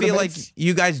 Sometimes I feel like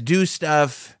you guys do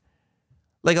stuff,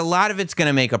 like a lot of it's going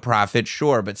to make a profit,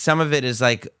 sure, but some of it is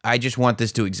like, I just want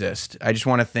this to exist. I just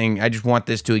want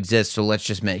this to exist, so let's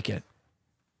just make it.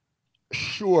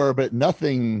 Sure, but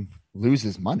nothing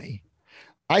loses money.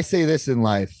 I say this in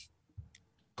life,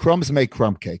 crumbs make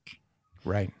crumb cake.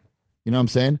 Right. You know what I'm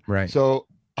saying? Right. So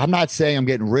I'm not saying I'm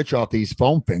getting rich off these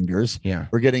foam fingers. Yeah.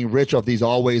 We're getting rich off these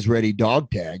always ready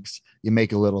dog tags. You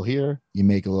make a little here, you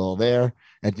make a little there.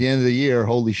 At the end of the year,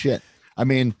 holy shit. I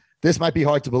mean, this might be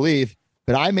hard to believe,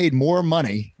 but I made more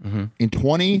money in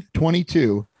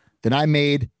 2022 than I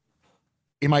made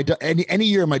in my any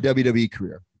year of my WWE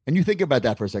career. And you think about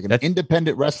that for a second. An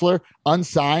independent wrestler,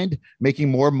 unsigned, making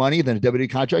more money than a WWE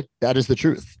contract. That is the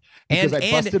truth. Because I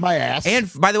busted my ass. And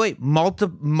by the way,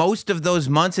 most of those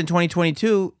months in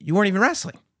 2022, you weren't even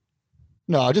wrestling.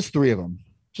 No, just 3 of them.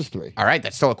 Just 3. All right.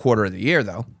 That's still a quarter of the year,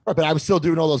 though. Right, but I was still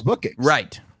doing all those bookings.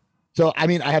 Right. So, I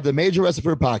mean, I have the Major Wrestling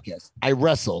for podcast. I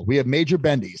wrestle. We have Major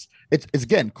Bendies. It's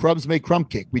again, crumbs make crumb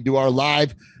cake. We do our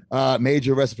live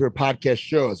Major Wrestling for podcast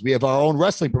shows. We have our own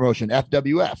wrestling promotion,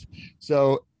 FWF.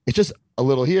 So it's just a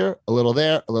little here, a little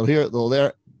there, a little here, a little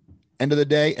there. End of the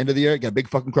day, end of the year, got a big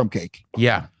fucking crumb cake.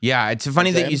 Yeah. Yeah. It's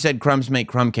funny that you said crumbs make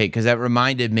crumb cake, because that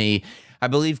reminded me, I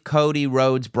believe Cody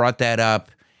Rhodes brought that up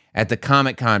at the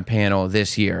Comic-Con panel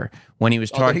this year when he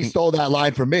was talking. He stole that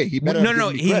line from me. He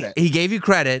better he gave you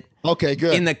credit. Okay,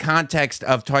 good. In the context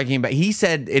of talking about, he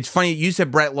said, it's funny, you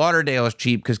said Brett Lauderdale is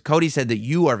cheap because Cody said that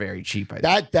you are very cheap.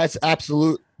 That's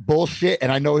absolute bullshit,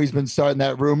 and I know he's been starting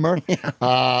that rumor.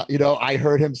 Yeah. You know, I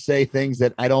heard him say things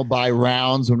that I don't buy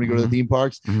rounds when we go to the theme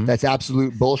parks. That's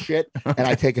absolute bullshit, and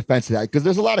I take offense to that because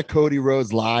there's a lot of Cody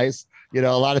Rhodes lies. You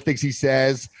know, a lot of things he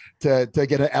says to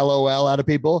get an LOL out of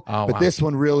people. But this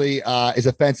one really is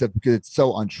offensive because it's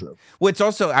so untrue. Well, it's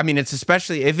also, I mean, it's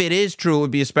especially, if it is true, it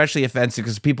would be especially offensive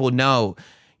because people know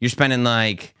you're spending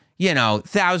like, you know,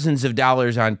 thousands of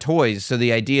dollars on toys. So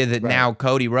the idea that now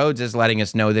Cody Rhodes is letting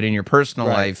us know that in your personal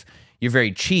life, you're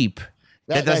very cheap.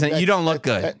 You don't look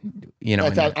good. You know,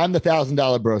 I'm the $1,000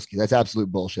 broski. That's absolute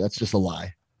bullshit. That's just a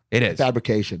lie. It is.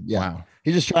 Fabrication. Yeah. Wow.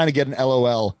 He's just trying to get an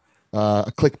LOL.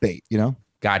 A clickbait, you know.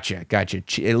 Gotcha.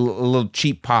 A little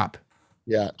cheap pop.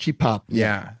 Yeah, cheap pop.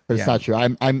 Yeah, but it's not true.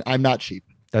 I'm not cheap.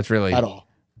 That's really at all.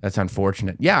 That's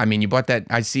unfortunate. Yeah, I mean, you bought that.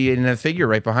 I see it in a figure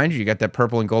right behind you. You got that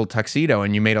purple and gold tuxedo,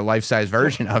 and you made a life-size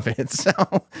version of it. So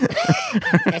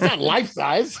that's not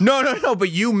life-size. No.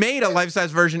 But you made a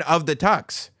life-size version of the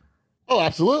tux. Oh,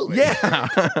 absolutely. Yeah.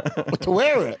 To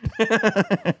wear it.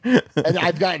 And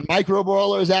I've gotten micro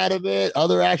brawlers out of it,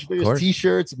 other action figures,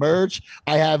 t-shirts, merch.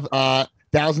 I have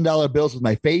 $1,000 bills with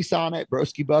my face on it.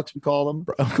 Broski bucks, we call them.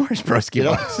 Of course, broski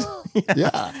bucks.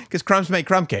 Yeah. Because crumbs make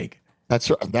crumb cake. That's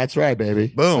right. That's right, baby.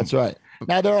 Boom. That's right.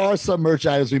 Now, there are some merch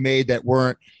items we made that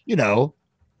weren't, you know,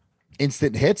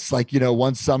 instant hits. Like, you know,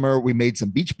 one summer we made some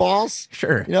beach balls.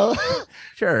 Sure. You know,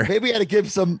 sure. Maybe we had to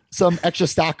give some extra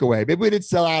stock away. Maybe we didn't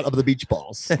sell out of the beach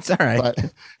balls. That's all right.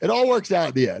 But it all works out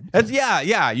at the end.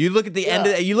 Yeah. You look at the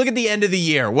end. You look at the end of the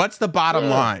year. What's the bottom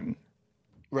line?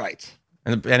 Right.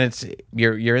 And it's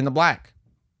you're in the black.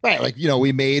 Right. Like, you know,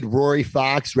 we made Rory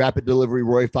Fox, rapid delivery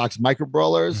Rory Fox micro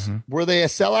brawlers. Were they a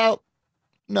sellout?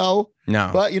 No.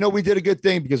 But, you know, we did a good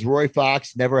thing because Rory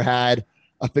Fox never had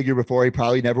a figure before. He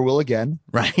probably never will again.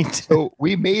 Right. So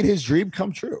we made his dream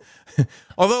come true.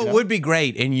 Although it would be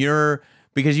great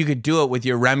because you could do it with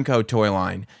your Remco toy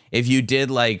line. If you did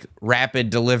like rapid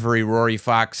delivery Rory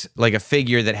Fox, like a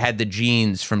figure that had the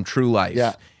jeans from True Life.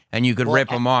 Yeah. And you could rip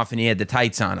them off and he had the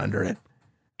tights on under it.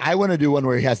 I want to do one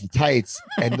where he has the tights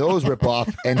and those rip off,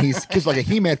 and he's just like a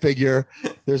He-Man figure.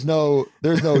 There's no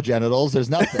genitals,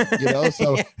 there's nothing, you know.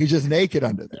 So he's just naked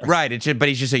under there. Right. But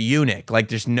he's just a eunuch. Like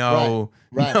there's no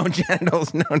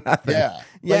genitals, no nothing. Yeah.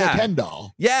 Like a Ken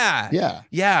doll. Yeah.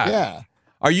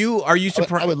 Are you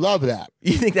surprised? I would love that.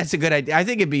 You think that's a good idea? I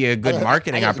think it'd be a good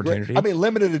marketing opportunity. I mean,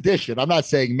 limited edition. I'm not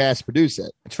saying mass produce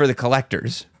it. It's for the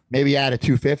collectors. Maybe add a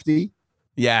 250.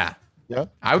 Yeah. Yeah,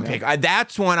 I would pick.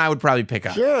 That's one I would probably pick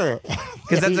up. Sure,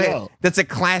 because that's a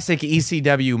classic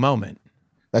ECW moment.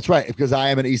 That's right, because I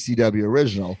am an ECW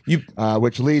original,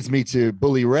 which leads me to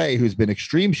Bully Ray, who's been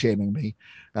extreme shaming me,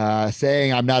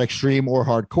 saying I'm not extreme or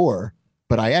hardcore,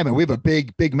 but I am, and we have a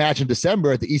big match in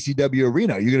December at the ECW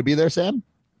arena. Are you going to be there, Sam?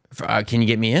 Can you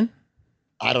get me in?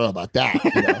 I don't know about that,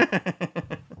 you know?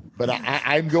 But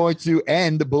I'm going to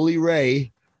end Bully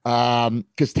Ray.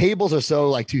 Because tables are so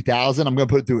like 2000, I'm going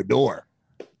to put it through a door.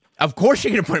 Of course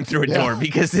you're going to put them through a door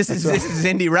because this is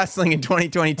indie wrestling in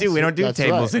 2022. We don't do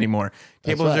tables anymore.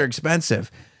 Tables are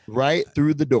expensive. Right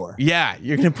through the door. Yeah,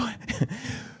 you're going to put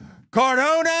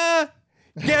Cardona,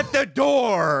 get the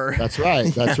door. That's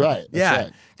right. That's right.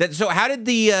 So how did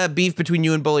the beef between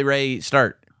you and Bully Ray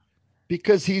start?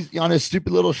 Because he's on his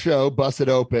stupid little show, Busted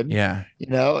Open. Yeah.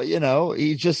 You know,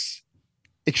 he's just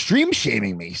extreme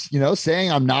shaming me, you know,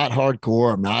 saying I'm not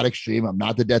hardcore, I'm not extreme, I'm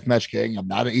not the Deathmatch King, I'm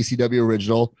not an ECW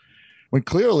original, when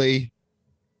clearly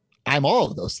I'm all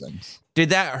of those things.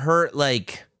 Did that hurt,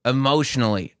 like,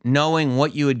 emotionally, knowing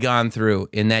what you had gone through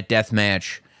in that death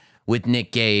match with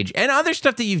Nick Gage and other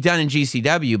stuff that you've done in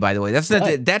GCW, by the way? That's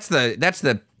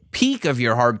the peak of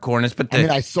your hardcoreness, but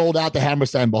I sold out the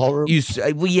Hammerstein Ballroom.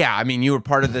 Well, yeah, I mean, you were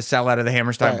part of the sellout of the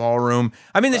Hammerstein Ballroom.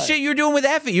 I mean, the shit you were doing with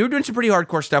Effie, you were doing some pretty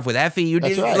hardcore stuff with Effie. You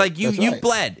did like you've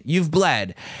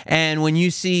bled. And when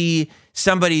you see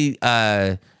somebody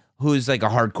who's like a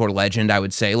hardcore legend, I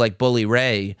would say, like Bully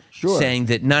Ray, saying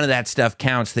that none of that stuff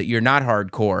counts, that you're not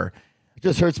hardcore, it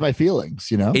just hurts my feelings.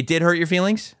 You know, it did hurt your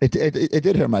feelings. It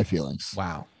did hurt my feelings.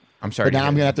 Wow. I'm sorry. But now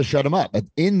I'm going to have to shut them up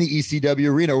in the ECW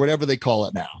arena, or whatever they call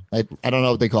it now. I don't know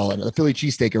what they call it. The Philly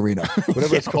Cheesesteak Arena,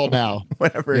 whatever it's called now.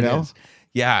 Whatever it is.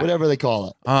 Yeah. Whatever they call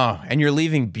it. Oh, and you're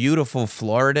leaving beautiful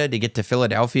Florida to get to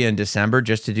Philadelphia in December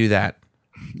just to do that.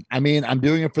 I mean, I'm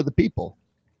doing it for the people.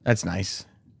 That's nice.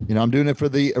 You know, I'm doing it for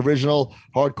the original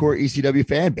hardcore ECW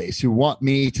fan base who want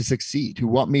me to succeed, who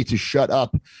want me to shut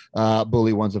up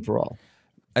Bully once and for all.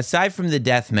 Aside from the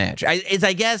death match, I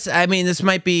mean, this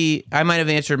might be, I might have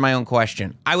answered my own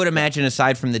question. I would imagine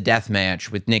aside from the death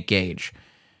match with Nick Gage,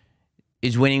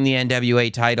 is winning the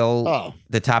NWA title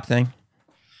the top thing?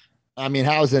 I mean,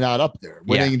 how is it not up there?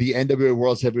 Winning the NWA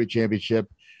World Heavyweight Championship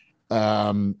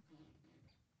was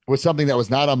something that was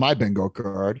not on my bingo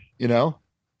card, you know?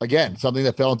 Again, something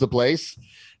that fell into place,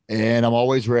 and I'm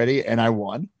always ready, and I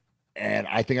won. And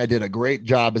I think I did a great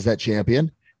job as that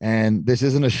champion. And this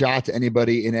isn't a shot to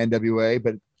anybody in NWA,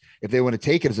 but if they want to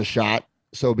take it as a shot,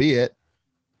 so be it.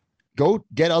 Go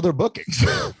get other bookings.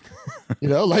 You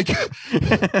know, like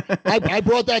I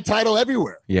brought that title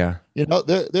everywhere. Yeah. You know,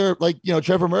 they're like, you know,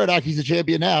 Trevor Murdoch, he's a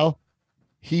champion now.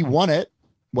 He won it,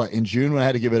 in June when I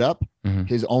had to give it up? Mm-hmm.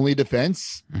 His only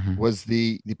defense was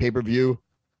the pay-per-view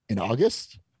in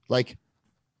August. Like,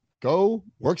 go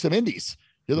work some indies.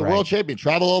 You're the world champion.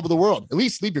 Travel over the world. At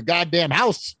least leave your goddamn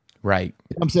house. Right.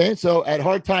 You know what I'm saying? So at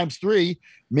Hard Times 3,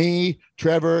 me,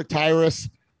 Trevor, Tyrus,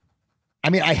 I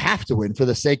mean, I have to win for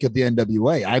the sake of the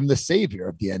NWA. I'm the savior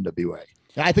of the NWA.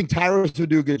 I think Tyrus would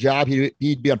do a good job.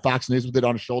 He'd be on Fox News with it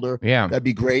on his shoulder. Yeah. That'd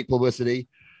be great publicity.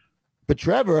 But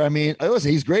Trevor, I mean, listen,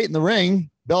 he's great in the ring,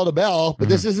 bell to bell, but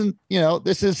this isn't, you know,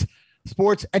 this is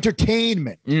sports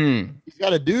entertainment. He's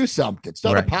got to do something.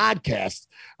 Start a podcast.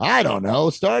 I don't know.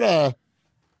 Start a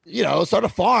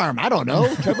farm. I don't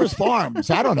know. Trevor's Farms.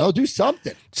 I don't know. Do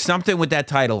something. Something with that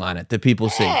title on it that people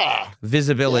see.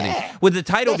 Visibility. Yeah. With the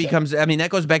title becomes, I mean, that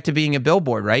goes back to being a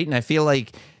billboard, right? And I feel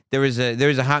like there was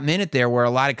a hot minute there where a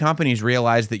lot of companies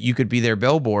realized that you could be their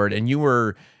billboard, and you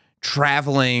were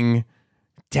traveling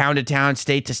town to town,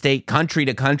 state to state, country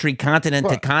to country, continent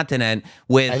to continent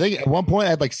with... I think at one point I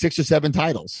had like 6 or 7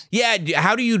 titles. Yeah.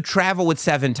 How do you travel with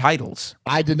 7 titles?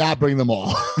 I did not bring them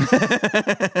all.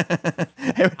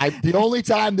 The only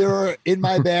time they were in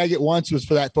my bag at once was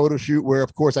for that photo shoot where,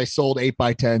 of course, I sold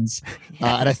 8x10s.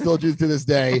 And I still do to this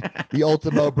day, the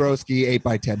Ultimo Broski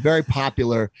 8x10. Very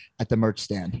popular at the merch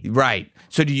stand. Right.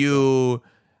 So do you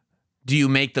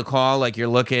make the call, like you're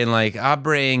looking like, I'll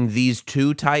bring these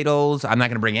 2 titles, I'm not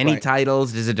going to bring any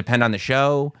titles? Does it depend on the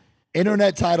show?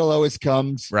 Internet title always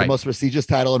comes. The most prestigious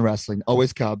title in wrestling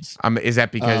always comes. Is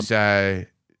that because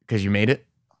you made it?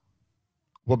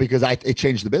 Well, because it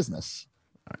changed the business.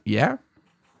 Yeah.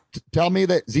 Tell me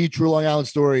that Z True Long Island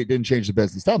Story didn't change the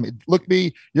business. Tell me. Look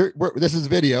me. This is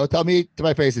video. Tell me to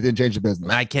my face it didn't change the business.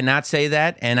 I cannot say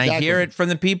that, and exactly. I hear it from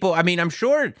the people. I mean, I'm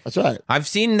sure. That's right. I've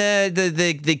seen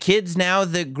the kids now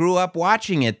that grew up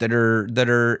watching it that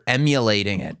are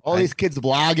emulating it. All these kids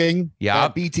vlogging. Yeah.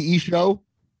 BTE show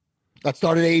that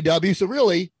started AEW. So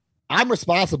really, I'm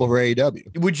responsible for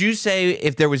AEW. Would you say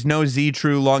if there was no Z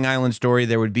True Long Island Story,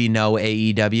 there would be no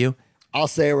AEW? I'll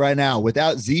say it right now.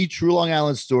 Without Z True Long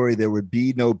Island Story, there would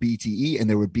be no BTE and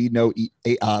there would be no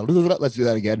let's do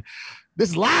that again. This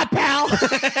is live, pal.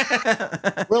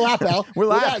 We're live, pal. We're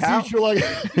live, pal.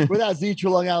 Without Z True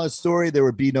Long Island Story, there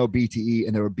would be no BTE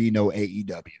and there would be no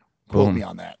AEW. Quote me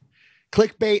on that.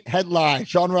 Clickbait headline.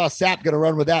 Sean Ross Sapp gonna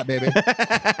run with that, baby.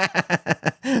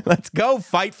 Let's go,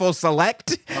 Fightful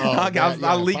Select.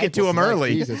 I'll leak it to him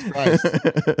early. Jesus Christ.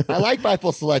 I like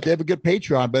Fightful Select. They have a good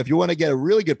Patreon, but if you want to get a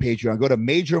really good Patreon, go to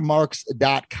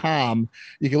majormarks.com.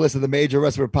 You can listen to the Major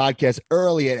Wrestler Podcast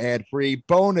early and ad-free,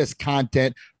 bonus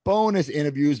content, bonus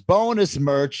interviews, bonus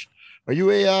merch. Are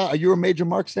you a Major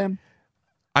Marks, Sam?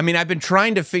 I mean, I've been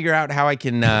trying to figure out how I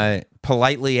can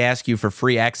politely ask you for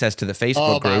free access to the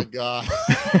Facebook group. Oh my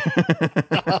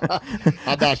God.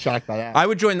 I'm not shocked by that. I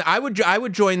would join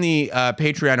the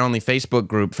Patreon only Facebook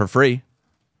group for free.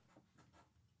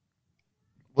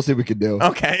 We'll see what we can do.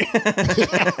 Okay.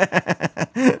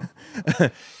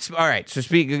 All right. So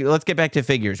let's get back to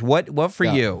figures. What for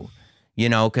you? You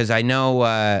know, because I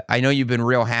know you've been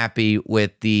real happy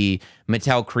with the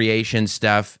Mattel Creation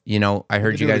stuff. You know, I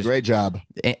heard you guys did a great job.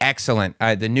 Excellent.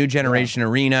 The New Generation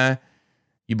Arena.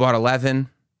 You bought 11.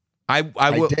 I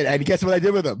will. did. And guess what I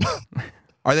did with them?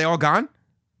 Are they all gone?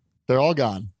 They're all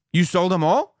gone. You sold them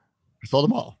all? I sold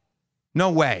them all. No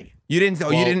way. You didn't.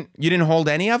 Well, you didn't hold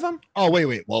any of them? Oh,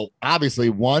 wait. Well, obviously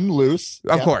one loose.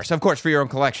 Of course, for your own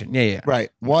collection. Yeah. Right.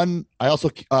 One. I also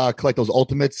collect those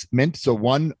Ultimates mint. So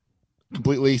one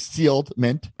completely sealed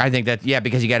mint. I think that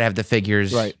because you got to have the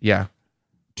figures. Right. Yeah.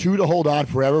 2 to hold on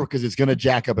forever because it's going to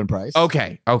jack up in price.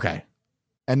 Okay.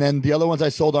 And then the other ones I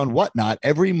sold on Whatnot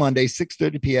every Monday,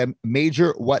 6:30 p.m.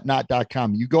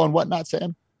 MajorWhatnot.com. You go on Whatnot,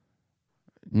 Sam?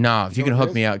 No, if you can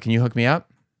hook me up, can you hook me up?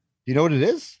 You know what it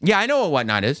is? Yeah, I know what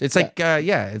Whatnot is. It's like,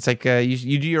 it's like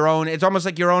you do your own. It's almost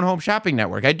like your own home shopping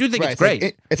network. I do think it's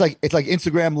great. It's like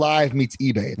Instagram Live meets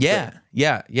eBay.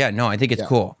 Yeah. No, I think it's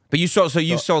cool. But you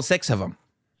sold 6 of them.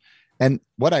 And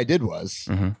what I did was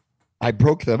I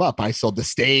broke them up. I sold the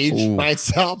stage by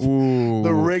itself,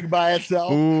 the rig by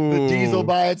itself, the diesel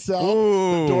by itself,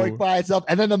 the dork by itself,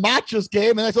 and then the machos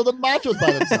came, and I sold the machos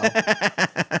by themselves.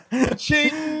 Ching!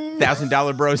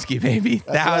 $1,000 broski, baby.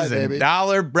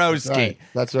 $1,000 broski.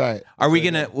 That's right. Are we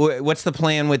gonna? What's the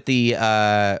plan with the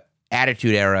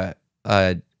Attitude Era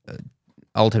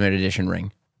Ultimate Edition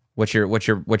ring? What's your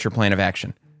plan of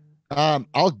action?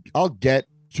 I'll get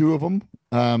 2 of them.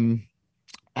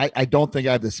 I don't think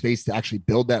I have the space to actually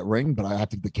build that ring, but I have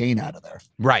to get the cane out of there.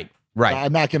 Right.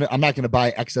 I'm not gonna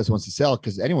buy excess ones to sell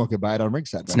because anyone could buy it on ring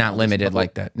set. It's not limited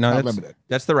like that. No, that's limited.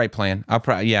 That's the right plan. I'll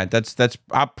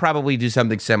probably do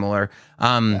something similar.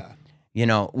 You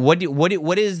know,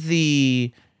 what is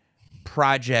the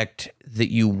project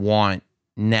that you want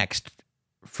next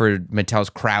for Mattel's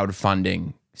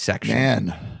crowdfunding section?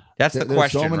 Man, that's the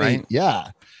question, right?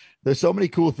 Yeah, there's so many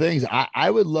cool things. I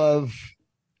would love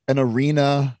an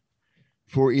arena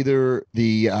for either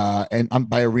the and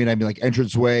by arena I mean like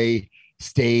entranceway,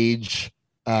 stage,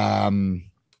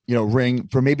 ring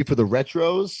for maybe for the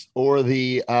retros or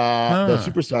the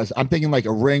superstars. I'm thinking like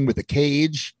a ring with a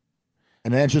cage,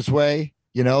 an entranceway,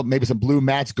 maybe some blue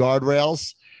mats,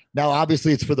 guardrails. Now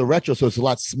obviously it's for the retro, so it's a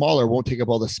lot smaller, won't take up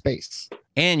all the space.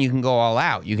 And you can go all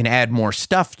out. You can add more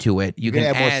stuff to it. You can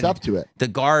add more stuff to it. The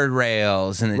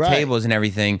guardrails and the tables and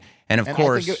everything. And of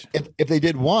course, I think if they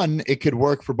did one, it could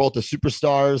work for both the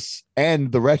superstars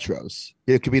and the retros.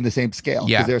 It could be in the same scale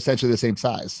because they're essentially the same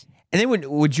size. And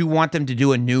then would you want them to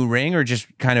do a new ring or just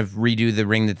kind of redo the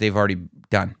ring that they've already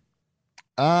done?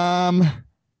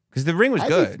 Because the ring was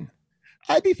good.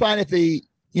 I'd be fine if they,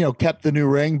 kept the new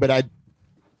ring, but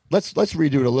let's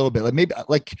redo it a little bit. Like maybe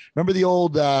remember the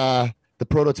old the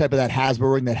prototype of that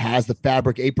Hasbro ring that has the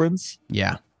fabric aprons?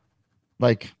 Yeah.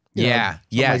 Yes,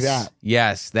 like that.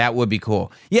 Yes, that would be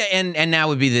cool. Yeah, and that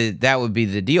would be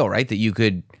the deal, right? That you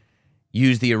could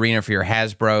use the arena for your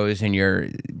Hasbros and your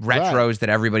retros that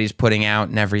everybody's putting out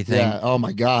and everything. Yeah. Oh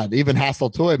my God, even Hassel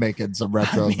Toy making some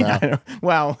retros now.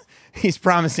 Well, he's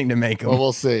promising to make them. Well,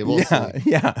 we'll see. We'll see.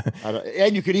 Yeah.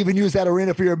 And you could even use that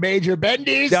arena for your major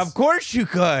bendies. Of course you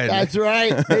could. That's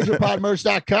right.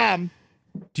 MajorPodMerch.com.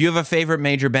 Do you have a favorite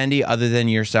major bendy other than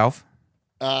yourself?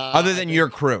 Other than your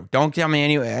crew, don't tell me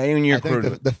anyone your crew.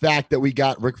 The fact that we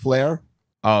got Ric Flair.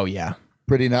 Oh yeah,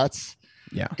 pretty nuts.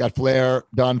 Yeah, got Flair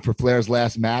done for Flair's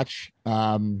last match.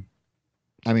 I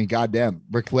mean, goddamn,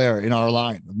 Ric Flair in our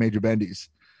line of major bendies.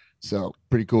 So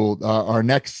pretty cool. Our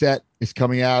next set is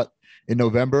coming out in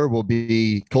November. Will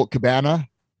be Colt Cabana,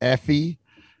 Effie,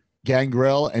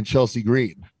 Gangrel, and Chelsea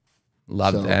Green.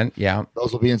 Love that. Yeah,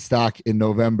 those will be in stock in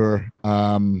November.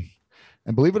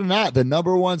 And believe it or not, the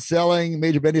 #1 selling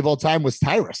major bendy of all time was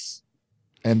Tyrus.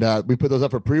 And we put those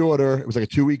up for pre-order. It was like a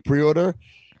 2-week pre-order.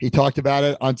 He talked about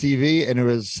it on TV, and it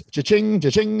was cha-ching,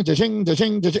 cha-ching, cha-ching,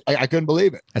 cha-ching, cha-ching. I couldn't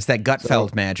believe it. That's that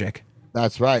Gutfeld magic.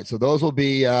 That's right. So those will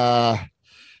be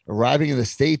arriving in the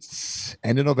States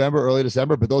end of November, early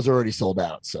December, but those are already sold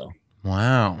out. So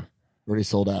wow. Already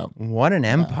sold out. What an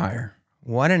empire.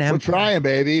 What an empire. We're trying,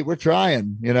 baby. We're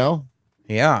trying,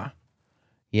 Yeah.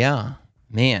 Yeah.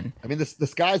 Man, I mean, the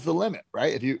sky's the limit,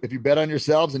 right? If you bet on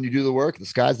yourselves and you do the work, the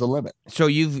sky's the limit. So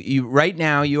you right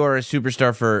now you are a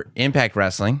superstar for Impact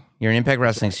Wrestling. You're an Impact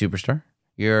Wrestling superstar.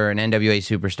 You're an NWA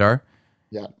superstar.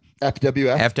 Yeah,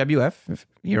 FWF,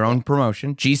 your own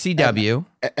promotion. GCW.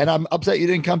 And I'm upset you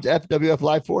didn't come to FWF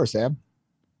Live 4, Sam.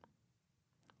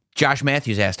 Josh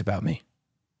Matthews asked about me.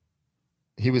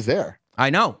 He was there. I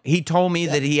know. He told me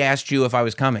that he asked you if I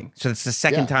was coming. So that's the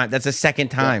second time. That's the second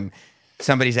time.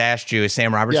 Somebody's asked you, is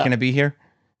Sam Roberts going to be here?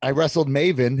 I wrestled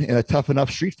Maven in a Tough Enough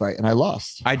street fight, and I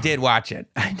lost. I did watch it.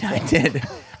 I did.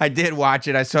 I did watch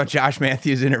it. I saw Josh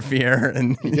Matthews interfere.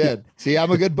 And he did. See,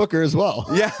 I'm a good booker as well.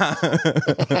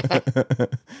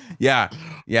 Yeah.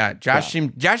 Yeah. Josh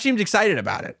seemed excited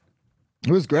about it.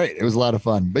 It was great. It was a lot of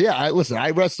fun. But yeah, I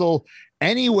wrestle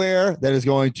anywhere that is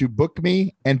going to book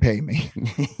me and pay me.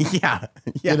 Yeah.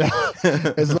 You know,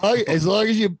 as long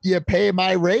as you pay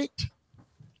my rate,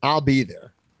 I'll be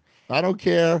there. I don't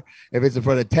care if it's in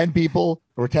front of 10 people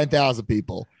or 10,000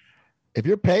 people. If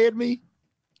you're paying me,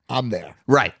 I'm there.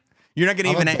 Right. You're not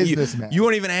going to even you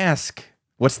won't even ask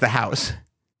what's the house.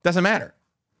 Doesn't matter.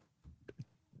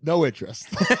 No interest.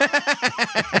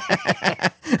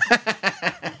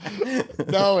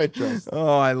 No interest.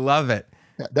 Oh, I love it.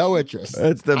 No interest.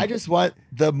 I just want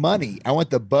the money. I want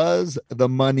the buzz, the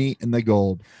money, and the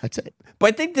gold. That's it.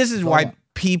 But I think this is why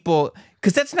people,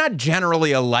 because that's not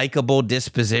generally a likable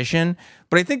disposition,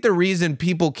 but I think the reason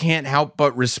people can't help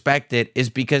but respect it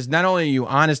is because not only are you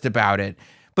honest about it,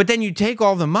 but then you take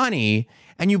all the money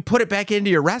and you put it back into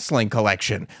your wrestling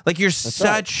collection. Like you're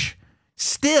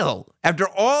still, after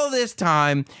all this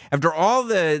time, after all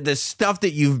the stuff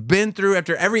that you've been through,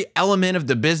 after every element of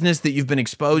the business that you've been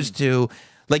exposed to,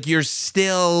 like you're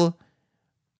still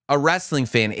a wrestling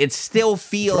fan. It still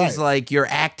feels like you're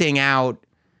acting out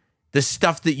the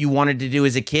stuff that you wanted to do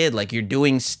as a kid. Like you're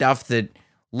doing stuff that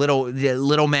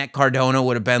little Matt Cardona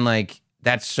would have been like,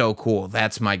 that's so cool.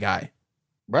 That's my guy.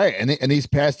 Right. And these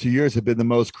past 2 years have been the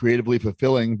most creatively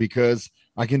fulfilling because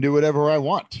I can do whatever I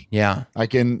want. Yeah. I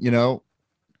can,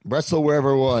 wrestle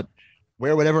wherever I want,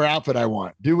 wear whatever outfit I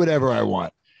want, do whatever I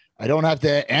want. I don't have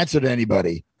to answer to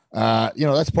anybody.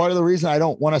 That's part of the reason I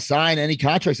don't want to sign any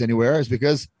contracts anywhere is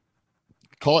because,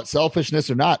 call it selfishness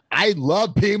or not, I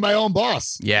love being my own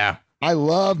boss. Yeah. I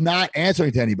love not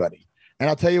answering to anybody. And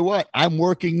I'll tell you what, I'm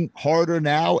working harder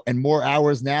now and more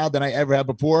hours now than I ever have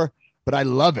before, but I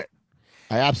love it.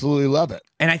 I absolutely love it.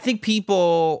 And I think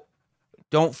people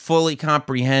don't fully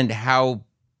comprehend how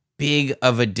big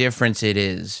of a difference it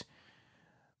is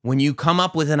when you come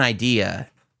up with an idea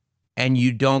and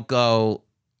you don't go,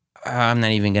 I'm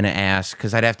not even going to ask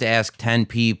because I'd have to ask 10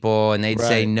 people and they'd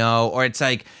say no. Or it's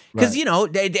like, because,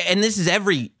 and this is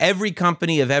every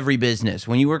company of every business.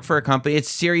 When you work for a company, it's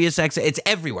Sirius X, it's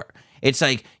everywhere. It's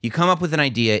like you come up with an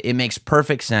idea. It makes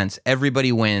perfect sense.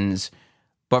 Everybody wins.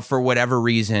 But for whatever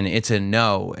reason, it's a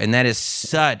no. And that is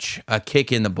such a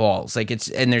kick in the balls. Like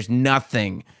and there's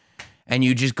nothing. And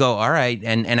you just go, all right.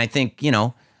 And I think,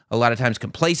 a lot of times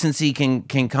complacency can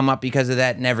come up because of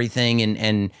that and everything.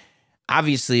 And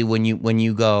obviously when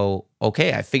you go,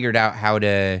 okay, I figured out how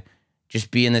to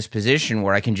just be in this position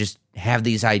where I can just have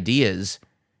these ideas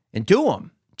and do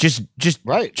them. Just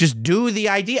do the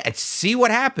idea and see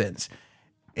what happens.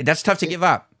 That's tough to give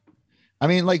up. I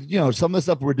mean, some of the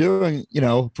stuff we're doing,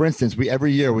 for instance,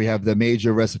 every year we have the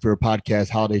major Wrestling for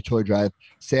Podcast Holiday Toy Drive.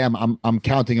 Sam, I'm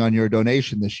counting on your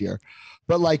donation this year.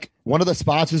 But one of the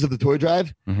sponsors of the toy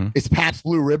drive is Pabst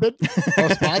Blue Ribbon,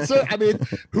 our sponsor. I mean,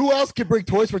 who else can bring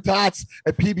Toys for Tots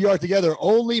and PBR together?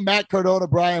 Only Matt Cardona,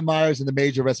 Brian Myers, and the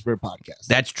major Wrestling for Podcast.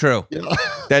 That's true.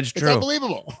 That's true. It's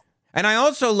unbelievable. And I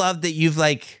also love that you've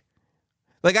I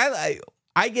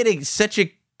get such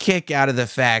a kick out of the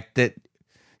fact that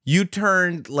you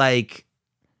turned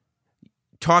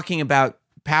talking about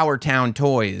Power Town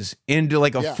toys into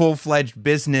a full-fledged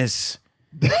business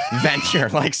venture.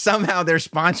 Somehow they're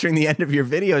sponsoring the end of your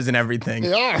videos and everything.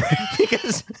 They are.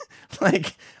 Because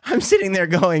I'm sitting there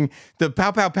going, the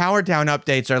Pow Pow Power Town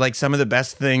updates are some of the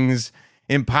best things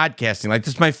in podcasting.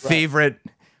 This is my favorite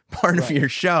part of your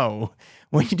show.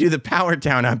 When you do the Power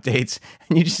Town updates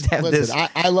and you just have this.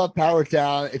 I love Power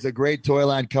Town. It's a great toy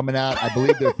line coming out. I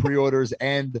believe their pre-orders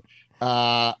end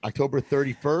October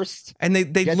 31st. And they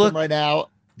Get look them right now.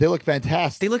 They look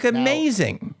fantastic. They look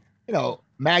amazing. Now,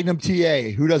 Magnum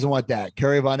TA. Who doesn't want that?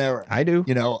 Kerry Von Erich. I do.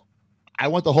 I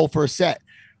want the whole first set.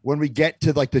 When we get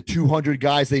to the 200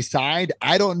 guys they signed,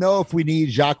 I don't know if we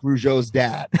need Jacques Rougeau's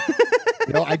dad.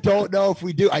 I don't know if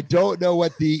we do. I don't know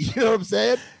what you know what I'm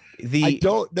saying? I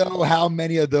don't know how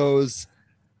many of those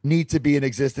need to be in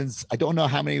existence. I don't know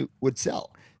how many would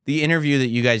sell. The interview that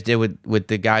you guys did with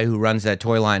the guy who runs that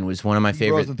toy line was one of my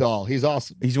favorite. Rosenthal, he's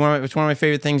awesome. It's one of my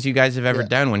favorite things you guys have ever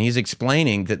done when he's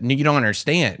explaining that you don't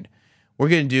understand. We're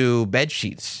going to do bed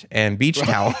sheets and beach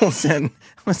towels. And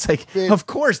I was like, of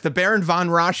course, the Baron von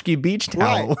Raschke beach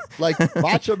towel. Right.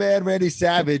 Macho Man Randy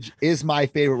Savage is my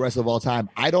favorite wrestler of all time.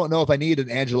 I don't know if I need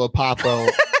an Angelo Popo,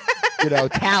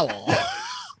 towel.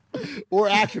 Or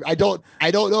actually, I don't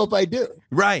know if I do.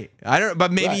 Right. I don't.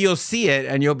 But maybe you'll see it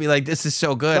and you'll be like, "This is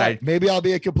so good." Right. Maybe I'll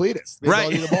be a completist. Maybe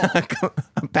I'll need them all.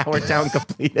 A Power Town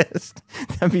completist.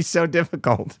 That'd be so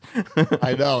difficult.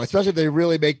 I know, especially if they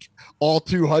really make all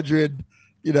 200,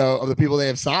 of the people they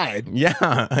have signed.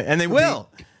 Yeah, and they will.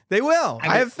 They will.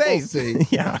 I have faith. We'll see.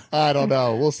 Yeah. I don't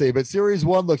know. We'll see. But Series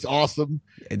 1 looks awesome.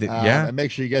 And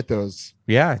make sure you get those.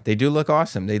 Yeah, they do look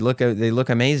awesome. They look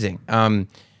amazing.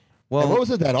 Well, and what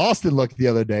was it that Austin looked the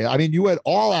other day? I mean, you went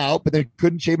all out, but then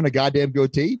couldn't shave in a goddamn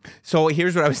goatee. so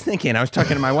here's what I was thinking. I was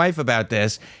talking to my wife about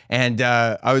this, and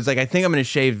I was like, I think I'm going to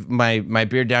shave my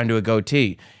beard down to a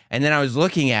goatee. And then I was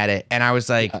looking at it, and I was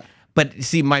like, but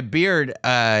see, my beard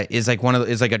is like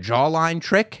is like a jawline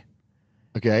trick.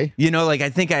 Okay. You know, like I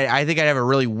think I'd have a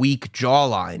really weak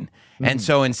jawline. And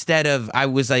so instead of, I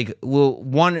was like, well,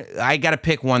 I got to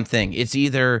pick one thing. It's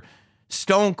either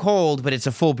stone cold, but it's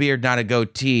a full beard, not a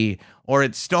goatee, or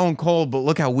it's stone cold, but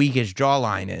look how weak his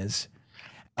jawline is.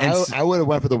 And I would have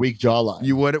went for the weak jawline.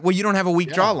 you would? Well, you don't have a weak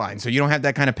jawline, so you don't have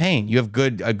that kind of pain. You have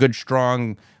a good,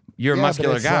 strong, you're a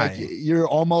muscular guy. Like you're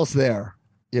almost there,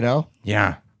 you know?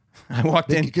 Yeah. I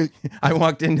walked into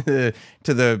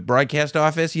the broadcast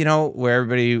office, you know, where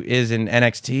everybody is in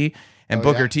NXT, and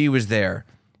Booker T was there.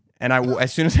 And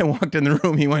as soon as I walked in the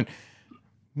room, he went,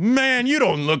 "Man, you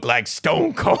don't look like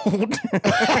Stone Cold."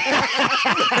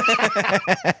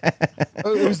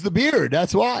 It was the beard.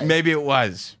 That's why. Maybe it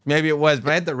was. But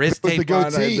I had the wrist tape the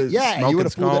goatee. on. You would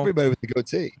have fooled everybody with the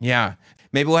goatee. Yeah.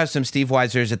 Maybe we'll have some Steve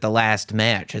Weisers at the last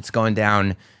match. It's going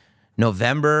down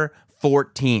November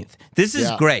 14th. This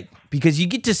is great because you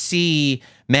get to see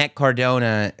Matt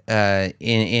Cardona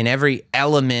in every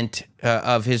element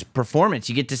of his performance.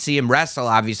 You get to see him wrestle,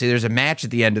 obviously. There's a match at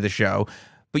the end of the show.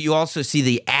 But you also see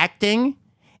the acting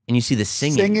and you see the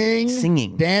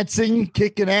singing, dancing,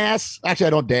 kicking ass. Actually, I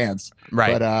don't dance.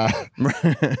 Right. But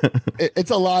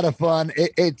it's a lot of fun.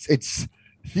 It's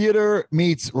theater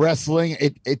meets wrestling.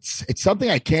 It's something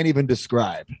I can't even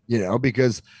describe, you know,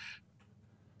 because,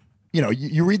 you know,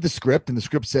 you read the script and the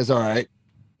script says, all right,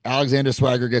 Alexander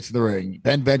Swagger gets to the ring.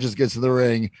 Ben Vengeance gets to the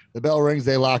ring. The bell rings,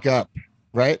 they lock up,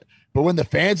 right? But when the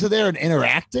fans are there and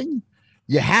interacting,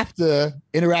 you have to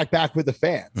interact back with the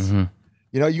fans. Mm-hmm.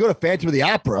 You know, you go to Phantom of the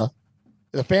Opera,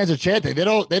 the fans are chanting. They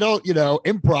don't, you know,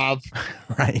 improv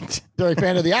right during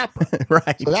Phantom of the Opera.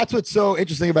 Right. So that's what's so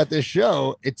interesting about this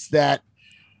show. It's that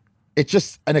it's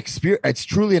just an experience. It's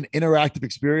truly an interactive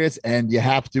experience, and you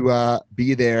have to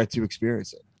be there to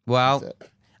experience it. Well,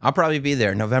 I'll probably be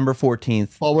there November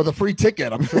 14th. Well, with a free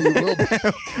ticket, I'm sure you will be.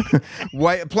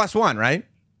 +1, right?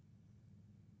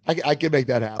 I can make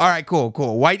that happen. All right, cool.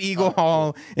 White Eagle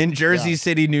Hall in Jersey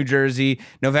City, New Jersey,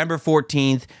 November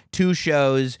 14th, 2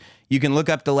 shows. You can look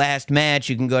up the last match.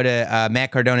 You can go to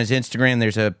Matt Cardona's Instagram.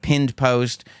 There's a pinned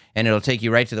post, and it'll take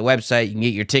you right to the website. You can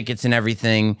get your tickets and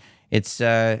everything. It's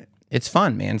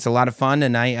fun, man. It's a lot of fun,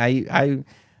 and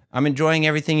I'm enjoying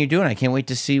everything you're doing. I can't wait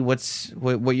to see what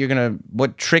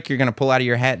trick you're gonna pull out of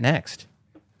your hat next.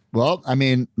 Well, I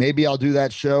mean, maybe I'll do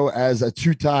that show as a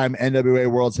 2-time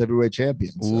NWA World's Heavyweight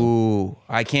Champion. So. Ooh,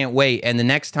 I can't wait. And the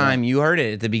next time, you heard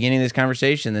it at the beginning of this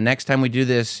conversation, the next time we do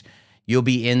this, you'll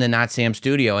be in the Notsam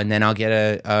studio, and then I'll get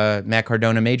a Matt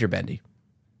Cardona Major Bendy.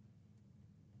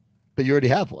 But you already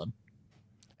have one.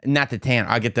 Not the tan.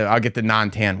 I'll get the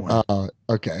non-tan one.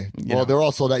 Okay. Well, they're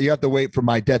also that you have to wait for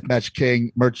my Deathmatch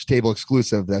King merch table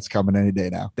exclusive that's coming any day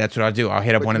now. That's what I'll do. I'll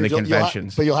hit up one of the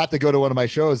conventions. But you'll have to go to one of my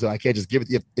shows, though. I can't just give it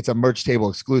to you. It's a merch table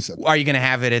exclusive. Are you going to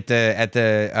have it at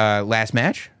the last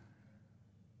match?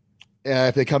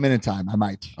 If they come in time, I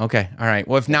might. Okay. All right.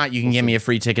 Well, if not, you can give me a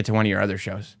free ticket to one of your other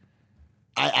shows.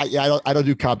 I don't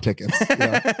do comp tickets. You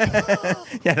know?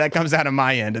 Yeah, that comes out of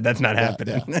my end, and that's not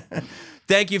happening. Yeah.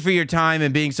 Thank you for your time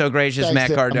and being so gracious,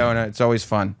 Matt Cardona. It's always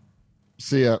fun.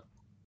 See ya.